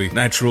guests will be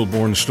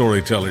natural-born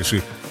storytellers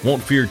who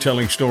won't fear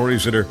telling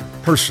stories that are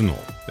personal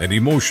and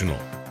emotional.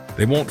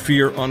 They won't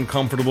fear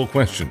uncomfortable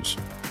questions.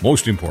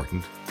 Most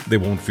important, they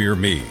won't fear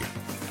me.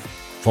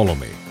 Follow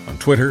me on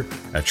Twitter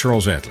at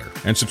Charles Adler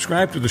and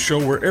subscribe to the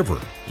show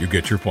wherever you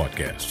get your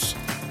podcasts.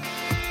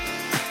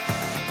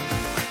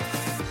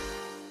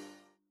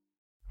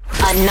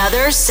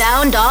 Another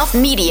Sound Off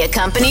Media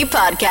Company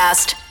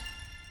podcast.